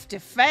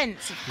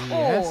self-defense, of course.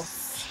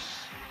 Yes.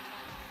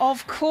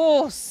 Of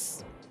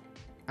course.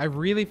 I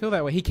really feel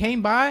that way. He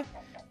came by,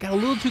 got a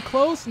little too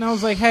close, and I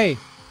was like, hey,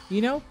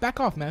 back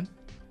off, man.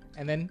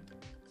 And then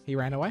he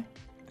ran away.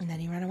 And then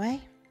he ran away.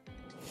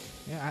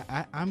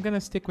 Yeah, I'm going to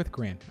stick with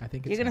Grian. I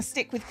think it's You're going to him.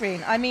 stick with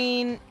Green. I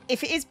mean,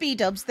 if it is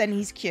B-dubs, then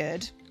he's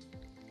cured.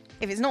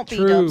 If it's not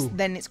True. B-dubs,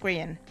 then it's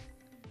Green.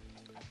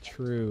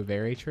 True,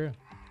 very true.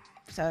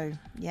 So,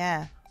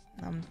 yeah.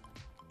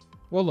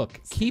 Well, look,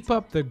 keep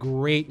up the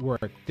great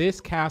work.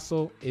 This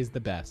castle is the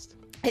best.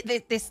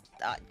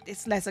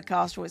 It's less a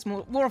castle. It's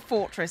more a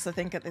fortress, I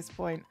think, at this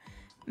point.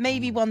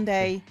 Maybe one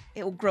day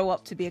it will grow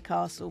up to be a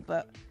castle,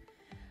 but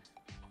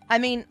I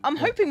mean, I'm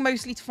hoping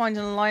mostly to find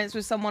an alliance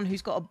with someone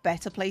who's got a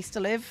better place to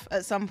live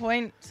at some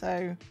point.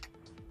 So,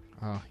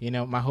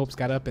 My hopes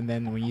got up, and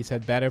then when you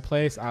said better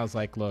place, I was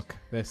like, look,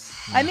 this.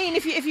 I mean,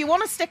 if you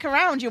want to stick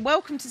around, you're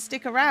welcome to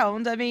stick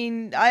around. I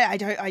mean, I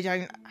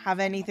don't have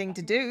anything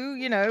to do,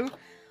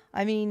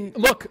 I mean,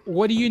 Look,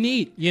 what do you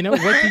need? You know,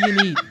 what do you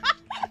need?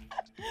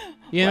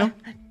 You know?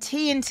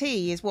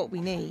 TNT is what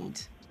we need.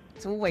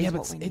 It's always Yeah,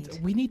 what but we need.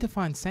 we need to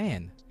find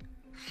sand.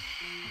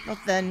 Well,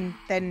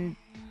 then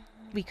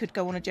we could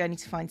go on a journey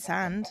to find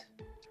sand.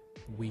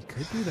 We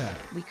could do that.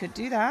 We could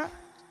do that.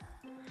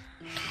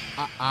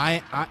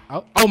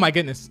 Oh my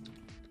goodness.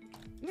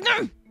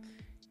 No!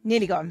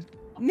 Nearly got him.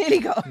 Nearly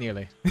got him.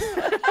 Nearly.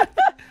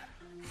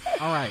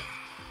 All right.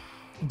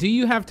 Do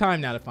you have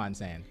time now to find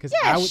sand? Because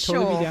Yeah, I would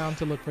totally sure. be down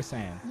to look for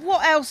sand.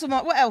 What else am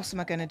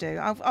I going to do?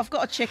 I've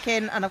got a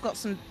chicken and I've got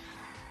some.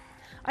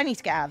 I need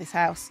to get out of this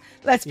house.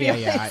 Let's be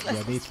honest.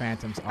 Yeah, these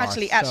phantoms are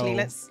Actually,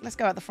 so... let's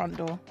go out the front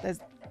door. There's.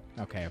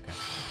 Okay.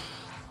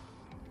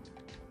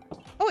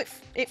 Oh,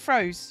 it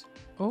froze.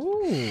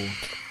 Oh.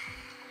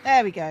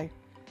 There we go.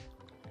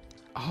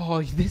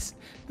 Oh, this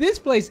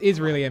place is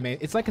really amazing.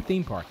 It's like a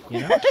theme park, you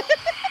know?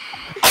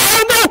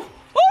 Oh no!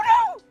 Oh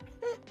no!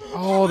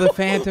 Oh, the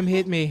phantom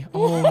hit me.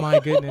 Oh my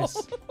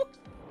goodness.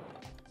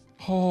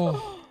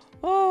 Oh.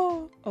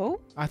 Oh.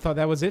 I thought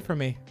that was it for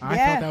me. I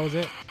Yeah. thought that was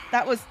it.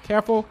 That was.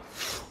 Careful.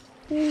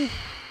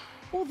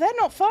 Oh, they're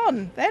not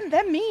fun.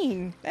 They're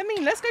mean. They're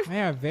mean. Let's go.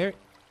 They are very...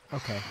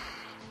 Okay.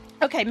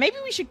 Okay, maybe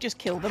we should just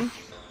kill them.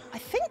 I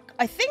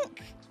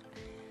think.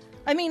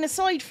 I mean,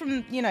 aside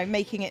from, you know,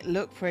 making it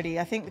look pretty,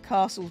 I think the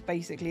castle's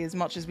basically as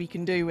much as we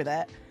can do with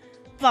it.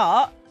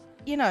 But,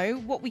 you know,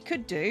 what we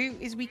could do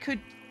is we could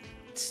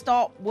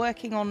start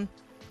working on,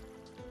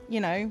 you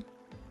know,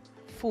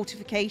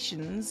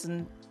 fortifications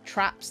and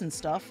traps and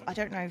stuff. I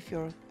don't know if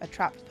you're a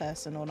trap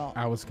person or not.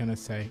 I was going to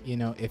say, you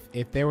know,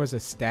 if there was a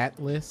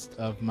stat list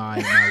of my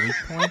weak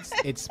points,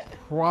 it's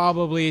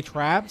probably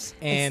traps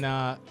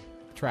and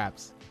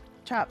traps.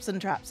 Traps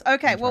and traps.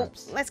 Okay, And well,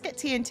 traps. let's get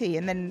TNT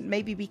and then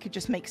maybe we could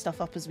just make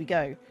stuff up as we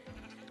go.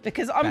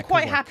 Because I'm That could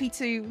quite work. happy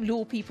to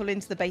lure people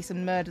into the base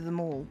and murder them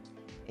all,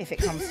 if it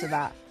comes to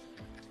that.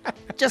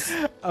 Just,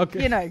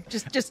 Okay. you know,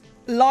 just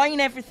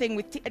line everything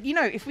with, you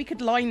know, if we could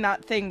line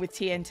that thing with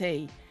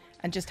TNT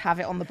and just have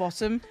it on the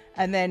bottom,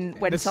 and then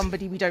when This-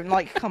 somebody we don't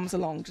like comes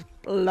along, just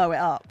blow it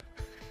up.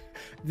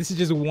 This is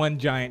just one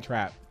giant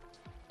trap.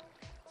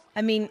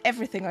 I mean,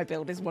 everything I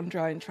build is one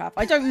giant trap.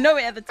 I don't know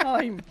it at the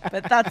time,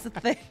 but that's the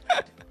thing.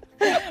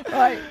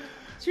 Right.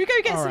 Should we go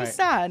get All some right.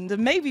 sand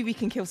and maybe we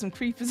can kill some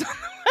creepers on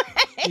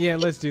the way? Yeah,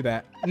 let's do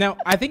that. Now,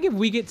 I think if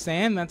we get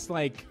sand, that's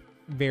like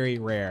very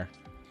rare.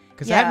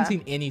 Because I haven't Yeah.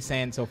 seen any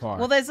sand so far.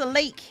 Well, there's a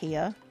lake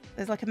here.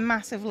 There's like a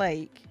massive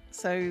lake.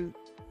 So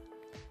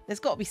there's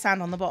got to be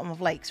sand on the bottom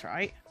of lakes,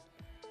 right?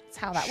 That's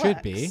how that Should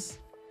works. be.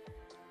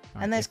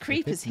 And there's If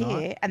creepers it's not-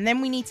 here. And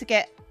then we need to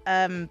get...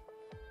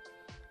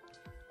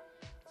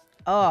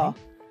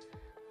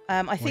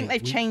 I think Wait,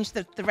 they've we- changed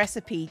the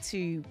recipe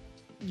to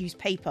use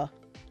paper.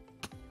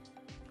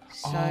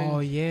 So, Oh,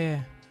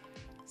 yeah.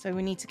 so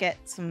we need to get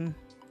some...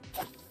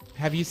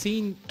 Have you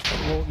seen...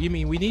 Well, you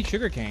mean we need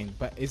sugarcane,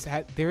 but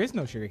there is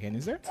no sugarcane,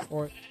 is there?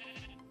 Or...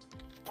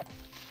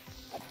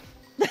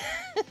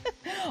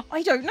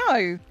 I don't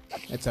know.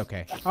 It's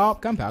okay. Oh,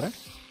 gunpowder.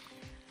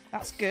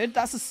 That's good.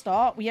 That's a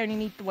start. We only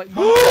need the white.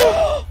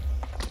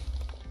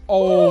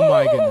 Oh,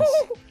 my goodness.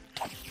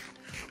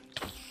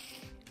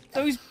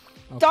 Those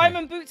Okay.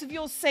 diamond boots of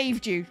yours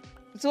saved you.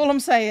 That's all I'm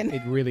saying.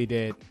 It really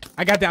did.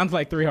 I got down to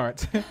like 3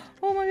 hearts.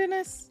 Oh my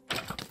goodness.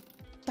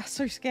 That's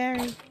so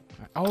scary.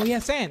 Oh, yeah,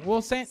 sand.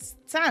 Well, sand.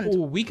 Sand.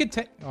 Oh, we could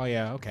take... Oh,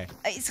 yeah, okay.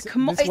 It's a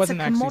This it's wasn't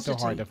a actually commodity.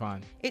 so hard to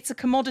find. It's a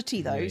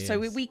commodity though, really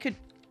so is. we could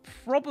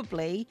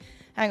probably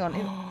hang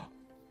on.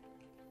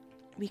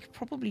 We could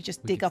probably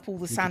just dig up all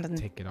the sand and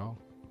take it all.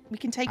 we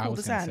can take I all the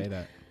was gonna sand. say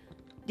that.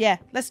 Yeah,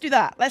 let's do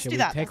that. Let's Should do we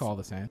that. take That's- all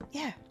the sand?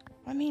 Yeah.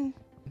 I mean,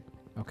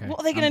 Okay. what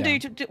are they going to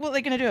do? What are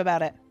they going to do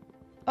about it?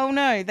 Oh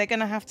no, they're going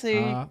to have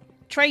to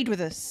trade with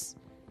us.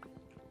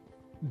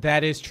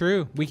 That is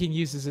true. We can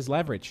use this as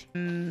leverage.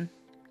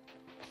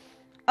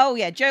 Oh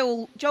yeah,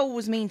 Joel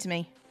was mean to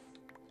me.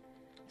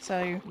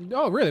 So,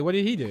 Oh, really? What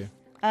did he do?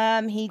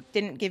 he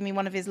didn't give me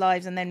one of his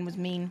lives and then was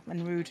mean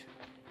and rude.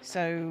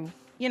 So,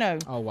 you know,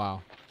 Oh,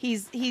 wow.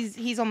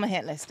 he's on my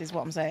hit list is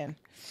what I'm saying.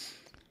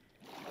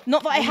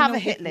 Not that I Well, have you a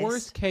know, hit if list.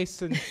 Worst case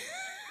scenario.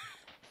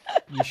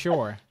 You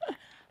sure?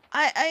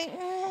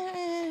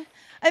 I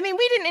mean,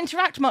 we didn't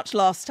interact much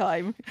last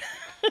time.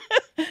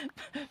 We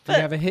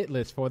have a hit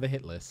list for the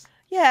hit list.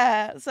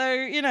 Yeah, so,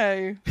 you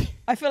know,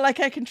 I feel like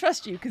I can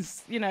trust you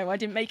because, you know, I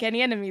didn't make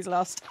any enemies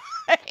last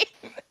time.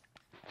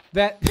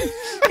 That.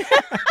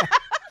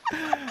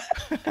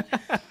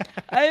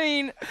 I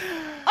mean,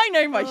 I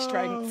know my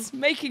strengths.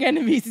 Making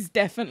enemies is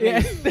definitely...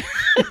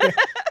 Yeah.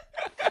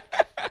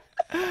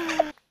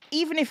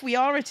 Even if we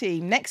are a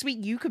team, next week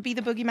you could be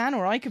the boogeyman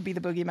or I could be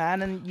the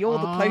boogeyman and you're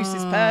the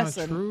closest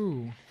person.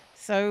 True.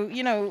 So,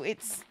 you know,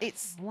 it's...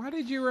 Why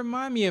did you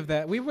remind me of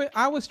that?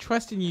 I was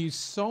trusting you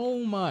so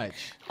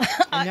much.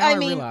 And now I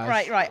mean,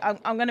 realize... right.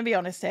 I'm going to be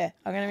honest here.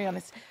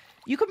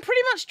 You can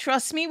pretty much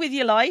trust me with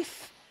your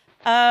life,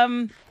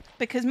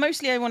 because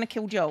mostly I want to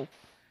kill Joel.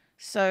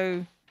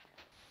 So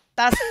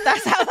that's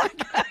how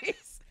that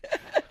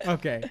goes.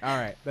 Okay. All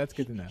right. That's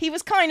good to know. He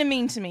was kind of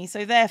mean to me,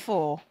 so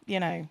therefore, you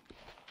know.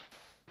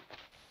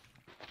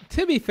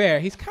 To be fair,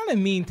 he's kind of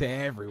mean to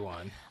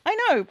everyone. I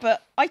know,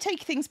 but I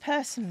take things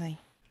personally.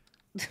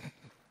 It's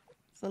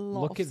a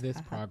lot. Look at this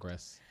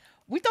progress.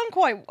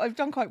 I've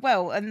done quite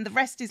well, and the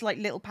rest is like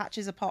little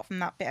patches apart from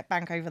that bit of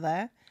bank over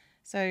there.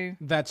 So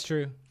That's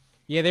true.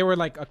 Yeah, they were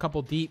like a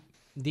couple deep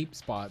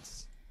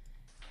spots.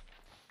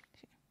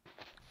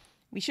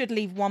 we should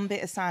leave one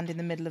bit of sand in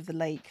the middle of the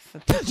lake for.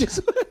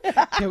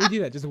 Can we do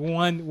that? Just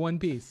one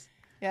piece.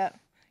 Yeah.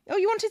 Oh,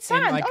 you wanted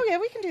sand? like- Oh yeah,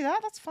 we can do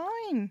that. That's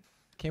fine.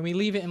 Can we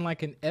leave it in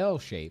like an L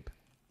shape?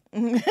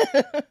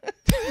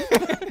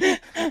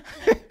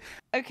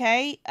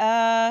 Okay.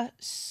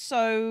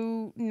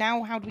 So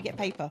now how do we get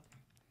paper?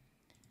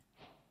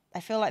 I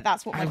feel like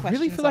that's what my I questions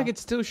really feel are. like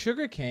it's still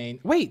sugarcane.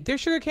 Wait,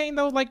 there's sugarcane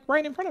though, like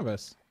right in front of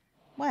us.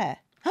 Where?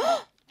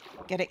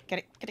 Get it.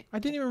 I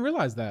didn't even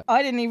realize that.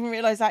 I didn't even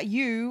realize that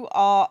you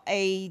are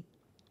I'm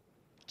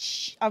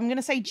going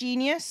to say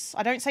genius.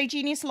 I don't say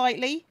genius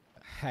lightly.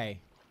 Hey,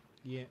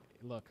 yeah,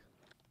 look.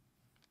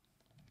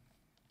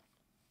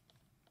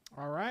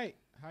 All right.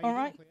 How you All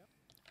doing, right. Cleo?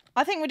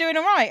 I think we're doing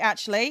all right,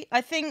 actually.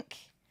 I think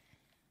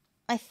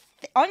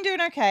I'm doing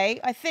okay.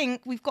 I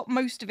think we've got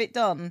most of it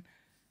done,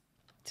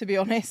 to be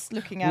honest,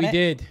 looking at We it.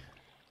 did.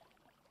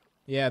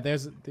 Yeah,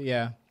 there's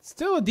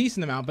still a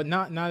decent amount, but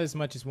not as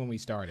much as when we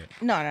started.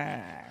 No.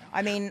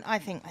 I mean, I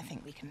think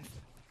we can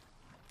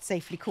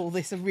safely call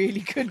this a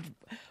really good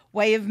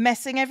way of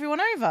messing everyone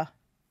over.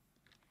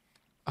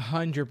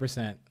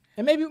 100%.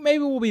 And maybe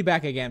we'll be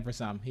back again for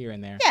some here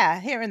and there. Yeah,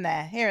 here and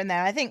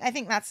there. I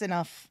think that's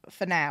enough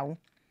for now.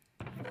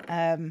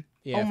 Yeah,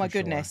 oh my for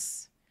sure.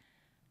 goodness.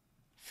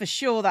 For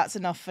sure that's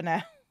enough for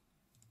now.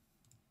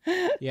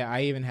 Yeah,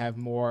 I even have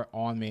more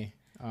on me.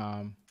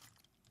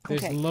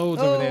 There's Okay.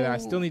 loads over there that I Oh.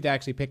 still need to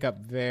actually pick up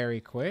very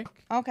quick.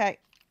 Okay.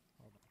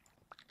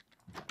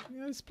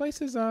 Yeah, this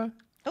place is Oh.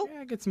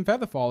 yeah, get some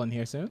feather fall in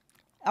here soon.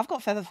 I've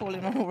got feather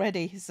falling on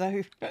already,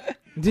 so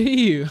Do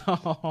you?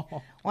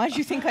 why do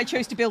you think I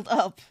chose to build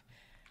up?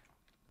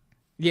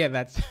 Yeah,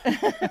 that's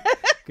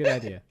good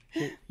idea.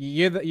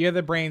 You're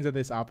the brains of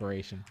this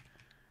operation.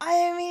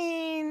 I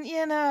mean,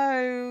 you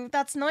know,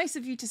 that's nice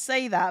of you to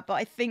say that, but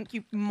I think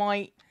you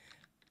might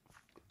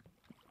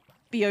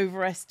be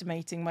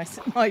overestimating my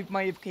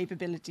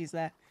capabilities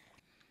there.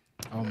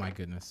 Oh my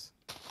goodness.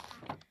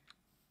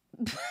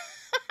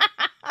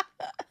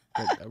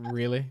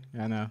 Really?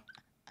 I know.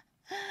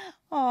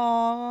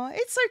 Aw,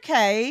 it's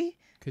okay.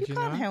 Could you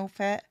can't not? help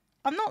it.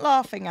 I'm not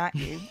laughing at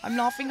you. I'm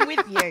laughing with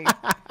you.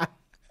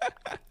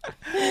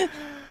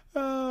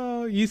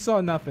 Oh, you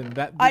saw nothing.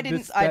 I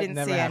didn't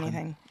never see happened.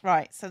 anything.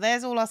 Right, so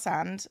there's all our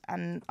sand,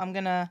 and I'm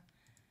gonna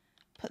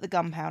put the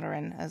gunpowder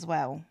in as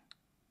well.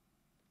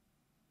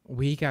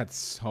 We got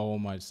so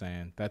much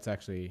sand. That's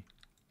actually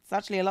It's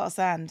actually a lot of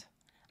sand.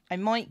 I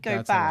might go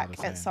That's a lot of back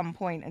sand. at some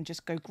point and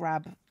just go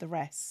grab the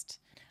rest.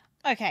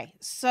 Okay,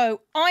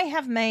 so I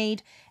have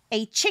made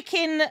a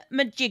chicken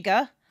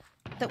majigger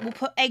that will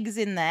put eggs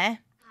in there.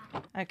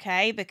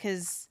 Okay,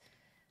 because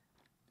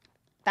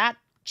that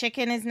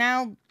chicken is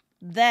now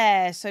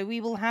there, so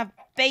we will have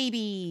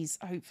babies,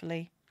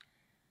 hopefully.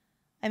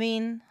 I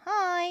mean,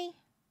 hi.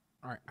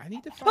 all right. I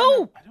need to find.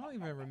 Oh! out- I don't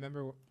even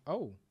remember.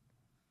 Oh,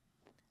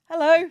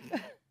 Hello.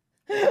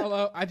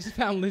 hello! I just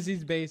found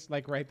Lizzie's base,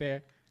 like right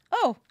there.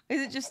 Oh,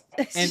 is it just?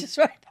 It's And- just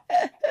right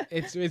there.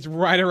 It's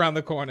right around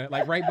the corner,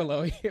 like right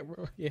below here.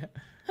 Yeah.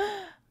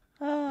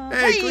 Oh,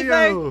 Hey,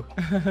 Evo.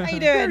 Cleo! How you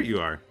There doing? you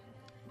are.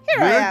 Here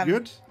good, I am.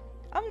 Good.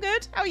 I'm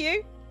good. How are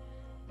you?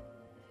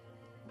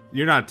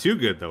 You're not too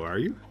good though, are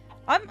you?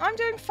 I'm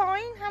doing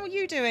fine. How are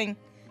you doing?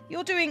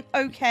 You're doing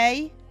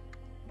okay.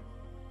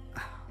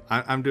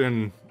 I'm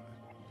doing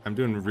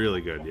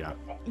really good. Yeah.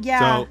 Yeah.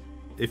 So,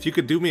 if you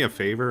could do me a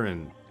favor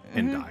and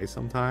die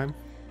sometime,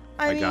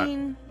 I got-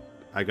 mean,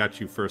 I got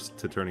you first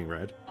to turning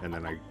red, and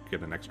then I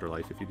get an extra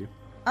life if you do.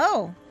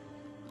 oh,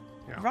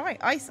 Yeah. right.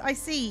 I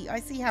see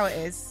how it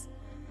is.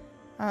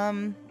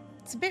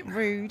 It's a bit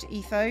rude,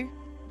 Etho.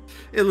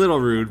 A little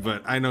rude,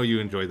 but I know you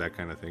enjoy that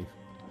kind of thing.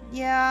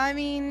 Yeah, I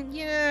mean,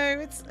 you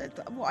know,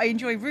 well, I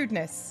enjoy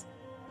rudeness.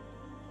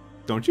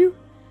 Don't you?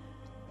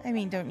 I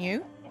mean, don't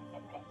you?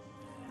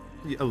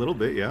 A little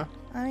bit, yeah.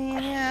 I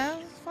mean, yeah,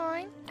 it's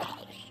fine.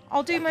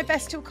 I'll do my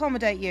best to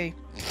accommodate you.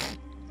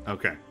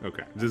 Okay.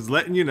 Just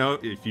letting you know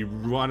if you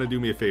want to do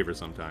me a favor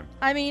sometime.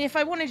 I mean, if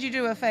I wanted you to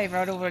do a favor,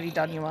 I'd already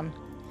done you one.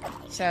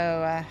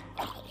 So,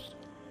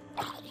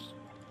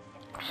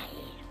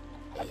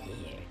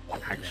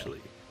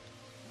 Actually,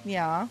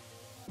 yeah.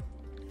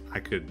 I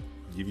could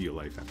give you a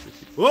life after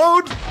you.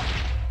 Whoa!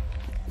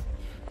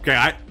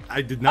 Okay,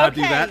 I did not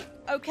do that.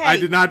 Okay. I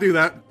did not do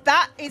that.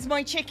 That is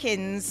my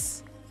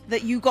chickens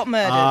that you got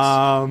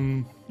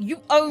murdered. You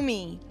owe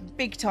me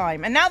big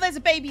time. And now there's a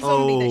baby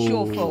zombie that's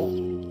your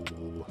fault.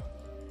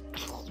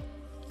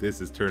 This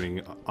is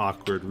turning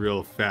awkward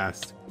real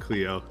fast,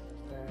 Cleo.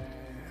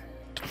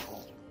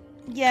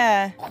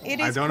 Yeah, it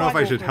is. I don't know if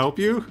I should help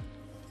you.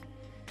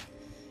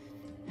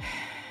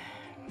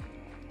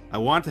 I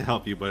want to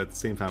help you, but at the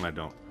same time, I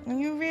don't.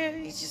 You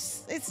really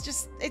it's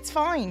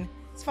fine.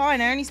 It's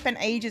fine. I only spent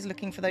ages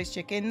looking for those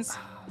chickens.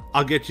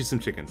 I'll get you some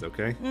chickens,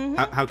 okay?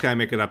 How can I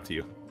make it up to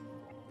you?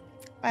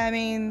 I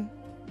mean,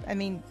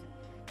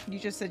 you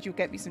just said you'll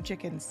get me some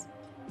chickens.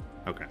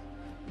 Okay.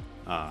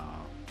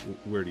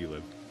 Where do you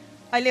live?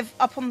 I live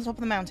up on the top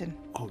of the mountain.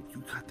 Oh,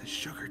 you got the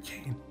sugar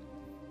cane.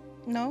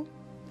 No,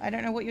 I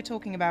don't know what you're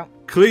talking about.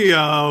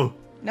 Cleo!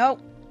 No.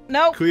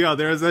 Cleo,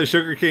 there's a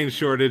sugarcane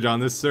shortage on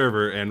this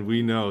server, and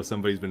we know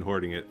somebody's been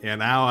hoarding it. And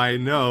now I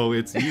know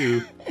it's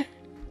you.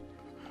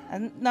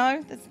 And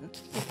no,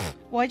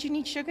 why do you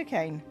need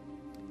sugarcane?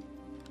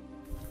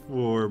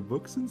 For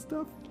books and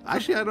stuff?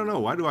 Actually, I don't know.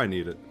 Why do I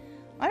need it?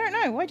 I don't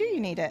know. Why do you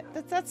need it?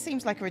 That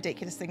seems like a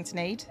ridiculous thing to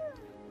need.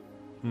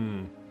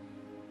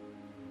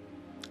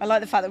 I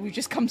like the fact that we've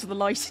just come to the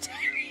lighted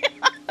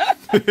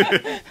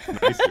area.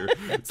 Nicer.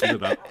 It's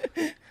lit up.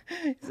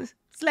 It's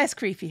less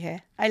creepy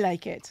here. I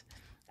like it.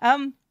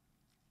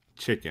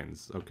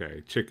 Chickens.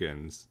 Okay,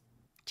 chickens.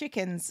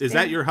 Chickens. Is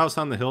that your house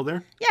on the hill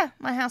there? Yeah,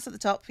 my house at the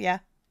top. Yeah.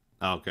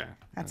 Okay.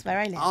 That's where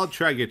I live. I'll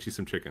try to get you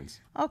some chickens.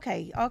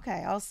 Okay. I'll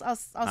see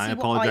what I I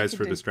apologize can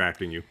for do.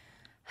 distracting you.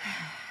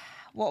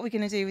 What are we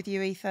going to do with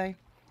you, Etho?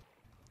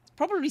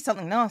 Probably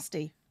something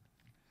nasty.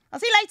 I'll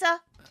see you later.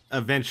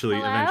 Eventually,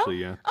 Hello?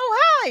 yeah. Oh,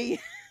 hi.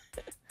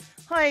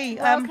 Hi.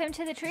 Welcome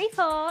to the tree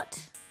fort.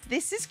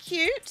 This is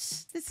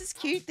cute. This is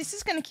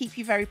going to keep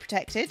you very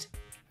protected.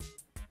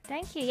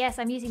 Thank you. Yes,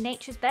 I'm using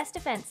nature's best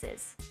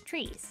defenses.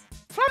 Trees.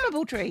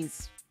 Flammable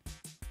trees.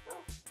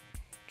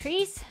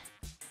 Trees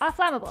are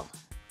flammable.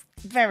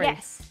 Very.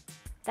 Yes.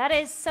 That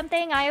is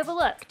something I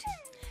overlooked.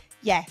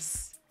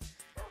 Yes.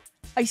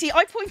 I see.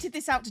 I pointed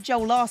this out to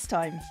Joel last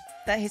time,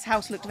 that his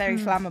house looked very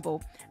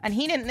flammable, and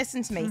he didn't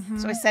listen to me,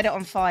 so I set it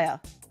on fire.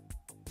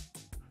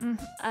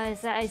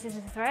 Is this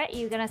a threat?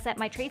 You gonna set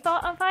my tree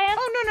fort on fire?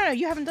 Oh, no.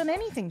 You haven't done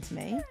anything to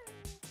me.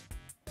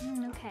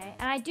 Okay.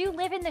 And I do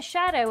live in the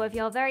shadow of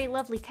your very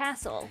lovely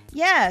castle.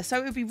 Yeah, so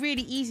it would be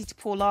really easy to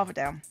pour lava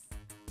down.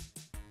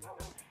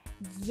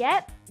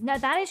 Yep. No,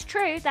 that is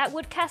true. That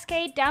would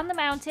cascade down the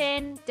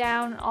mountain,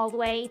 down all the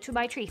way to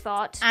my tree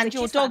fort. And which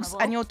your is dogs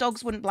flammable. and your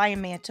dogs wouldn't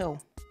blame me at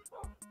all.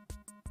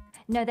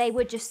 No, they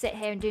would just sit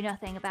here and do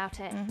nothing about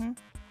it.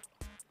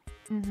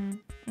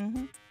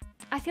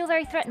 I feel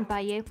very threatened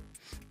by you.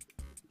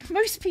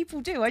 Most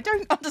people do. I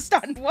don't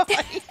understand why.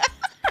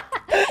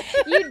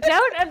 You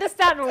don't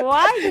understand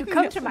why you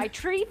come to my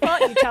tree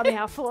fort. You tell me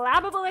how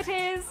flammable it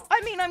is.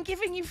 I mean, I'm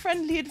giving you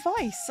friendly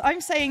advice.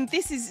 I'm saying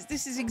this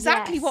is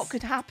exactly Yes. what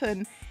could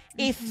happen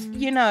if,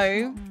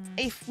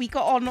 if we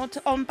got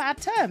on bad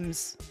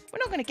terms. We're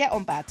not going to get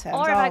on bad terms,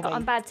 Or if are I got we?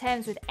 on bad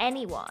terms with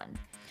anyone.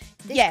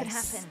 This Yes, could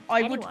happen.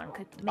 I would- Anyone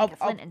could make a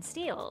flint and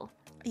steel.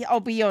 Yeah,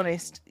 I'll be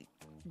honest.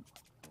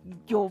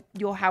 Your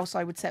house,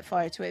 I would set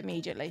fire to it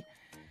immediately.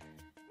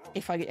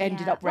 If I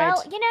ended up red.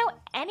 Well,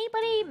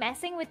 anybody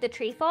messing with the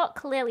tree fort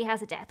clearly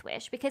has a death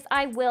wish because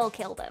I will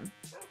kill them.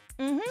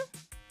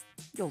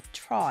 You'll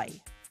try.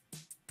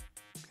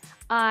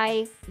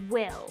 I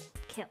will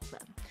kill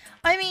them.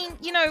 I mean,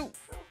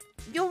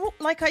 you're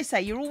like I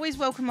say, you're always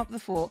welcome up the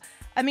fort.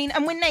 I mean,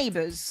 and we're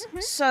neighbours,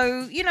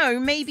 so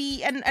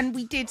maybe, and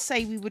we did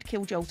say we would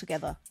kill Joel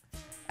together.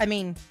 I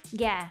mean,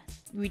 Yeah.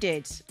 we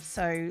did.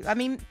 So I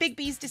mean, Big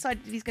B's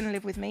decided he's going to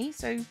live with me.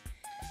 So,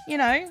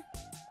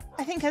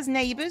 I think as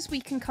neighbours we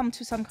can come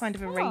to some kind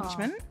of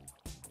arrangement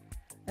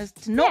as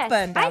to not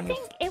burn down. I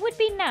think it would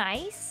be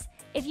nice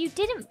if you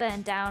didn't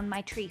burn down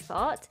my tree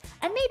fort,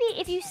 and maybe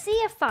if you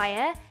see a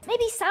fire,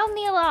 maybe sound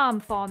the alarm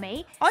for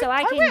me so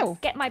I can will.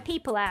 get my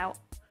people out.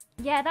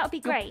 Yeah, that would be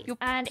great. your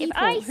and people.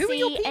 if I Who are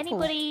your see people?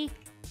 anybody,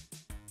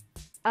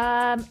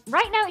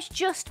 right now it's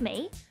just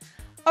me,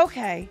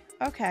 Okay.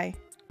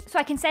 so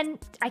I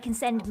can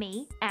send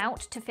me out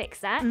to fix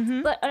that.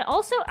 Mm-hmm. But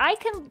also I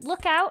can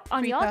look out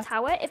on your Creeper.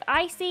 tower if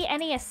I see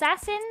any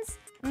assassins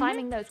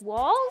climbing those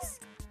walls.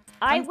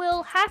 I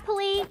will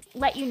happily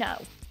let you know.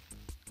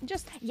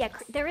 Just Yeah,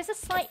 there is a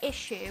slight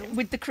issue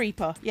with the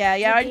creeper. Yeah.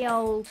 with the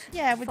old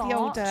with the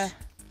old. fort.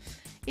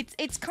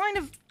 It's kind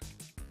of.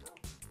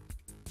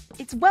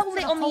 It's well It's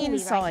lit not on the holy right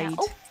inside. now.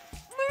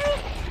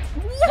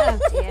 Oh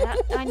dear,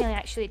 I nearly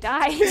actually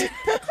died.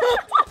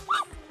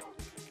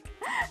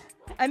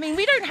 I mean,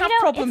 we don't have It's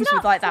problems not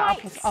with like that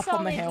quite up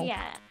on the solid hill.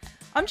 yet.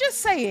 I'm just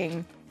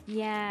saying,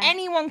 Yeah.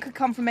 anyone could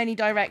come from any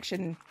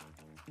direction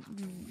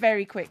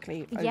very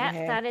quickly over Yep,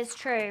 here. that is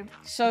true.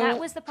 So- that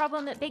was the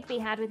problem that Bigby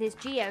had with his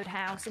geode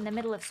house in the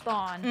middle of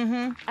spawn.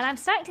 And I'm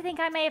starting to think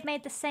I may have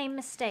made the same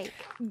mistake.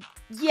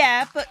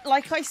 Yeah, but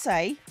like I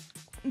say,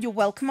 you're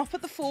welcome up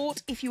at the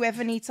fort if you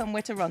ever need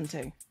somewhere to run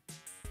to.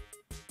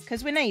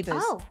 Because we're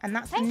neighbours, Oh, and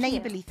that's the thank you.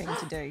 neighbourly thing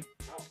to do.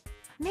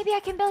 Maybe I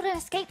can build an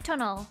escape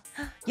tunnel.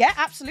 Yeah,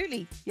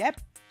 absolutely. Yep.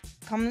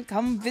 Come We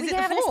visit can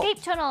the have an fort.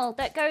 escape tunnel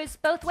that goes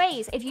both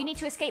ways. If you need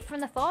to escape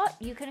from the fort,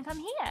 you can come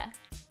here.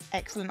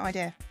 Excellent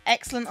idea.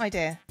 Excellent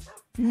idea.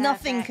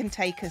 Nothing Perfect. can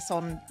take us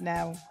on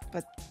now,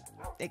 but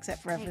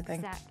except for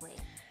everything. Exactly.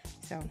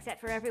 So Except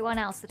for everyone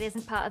else that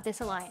isn't part of this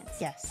alliance.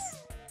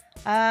 yes.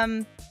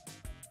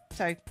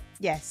 So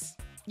yes,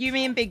 you,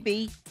 me, and Big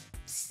B.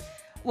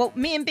 Well,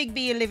 me and Big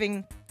B are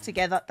living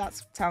together.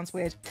 That sounds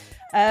weird.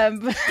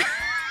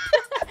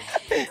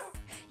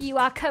 You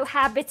are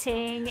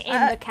cohabiting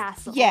in the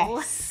castle.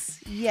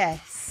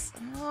 Yes.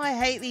 Oh, I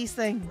hate these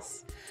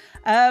things.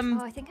 Oh,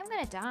 I think I'm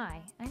gonna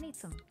die. I need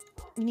some.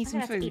 You need I'm some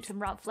gonna have to eat food. some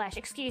raw flesh.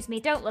 Excuse me.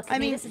 Don't look at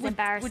me. This is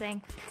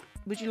embarrassing.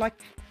 Would you like?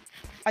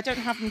 I don't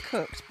have them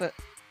cooked, but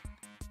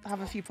I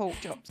have a few pork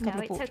chops. No,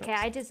 it's okay.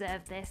 I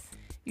deserve this.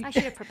 I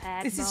should have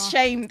prepared This more. is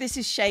shame. This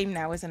is shame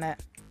now, isn't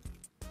it?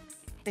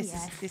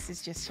 Yes. This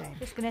is just shame.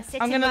 Just gonna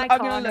sit I'm in gonna- my I'm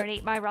gonna corner look- and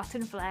eat my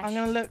rotten flesh. I'm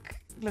gonna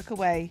look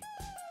away,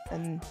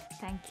 and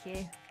Thank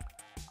you.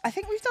 I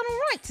think we've done all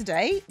right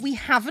today. We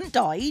haven't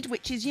died,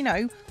 which is,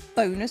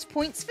 bonus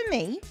points for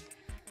me.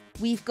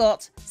 We've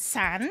got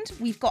sand.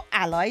 We've got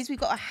allies. We've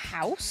got a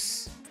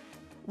house.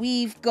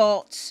 We've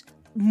got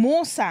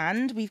more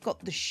sand. We've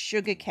got the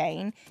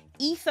sugarcane.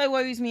 Etho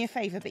owes me a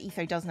favour, but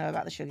Etho does know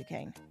about the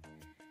sugarcane.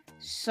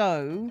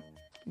 So,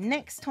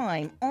 next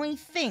time, I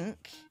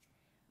think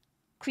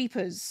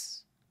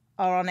creepers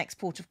are our next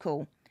port of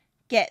call.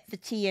 Get the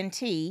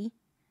TNT,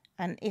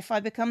 and if I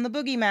become the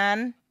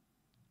boogeyman,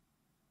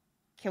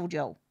 kill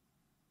Joel.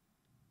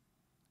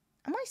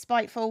 Am I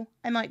spiteful?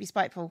 I might be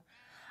spiteful.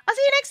 I'll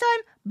see you next time.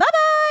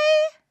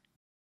 Bye-bye!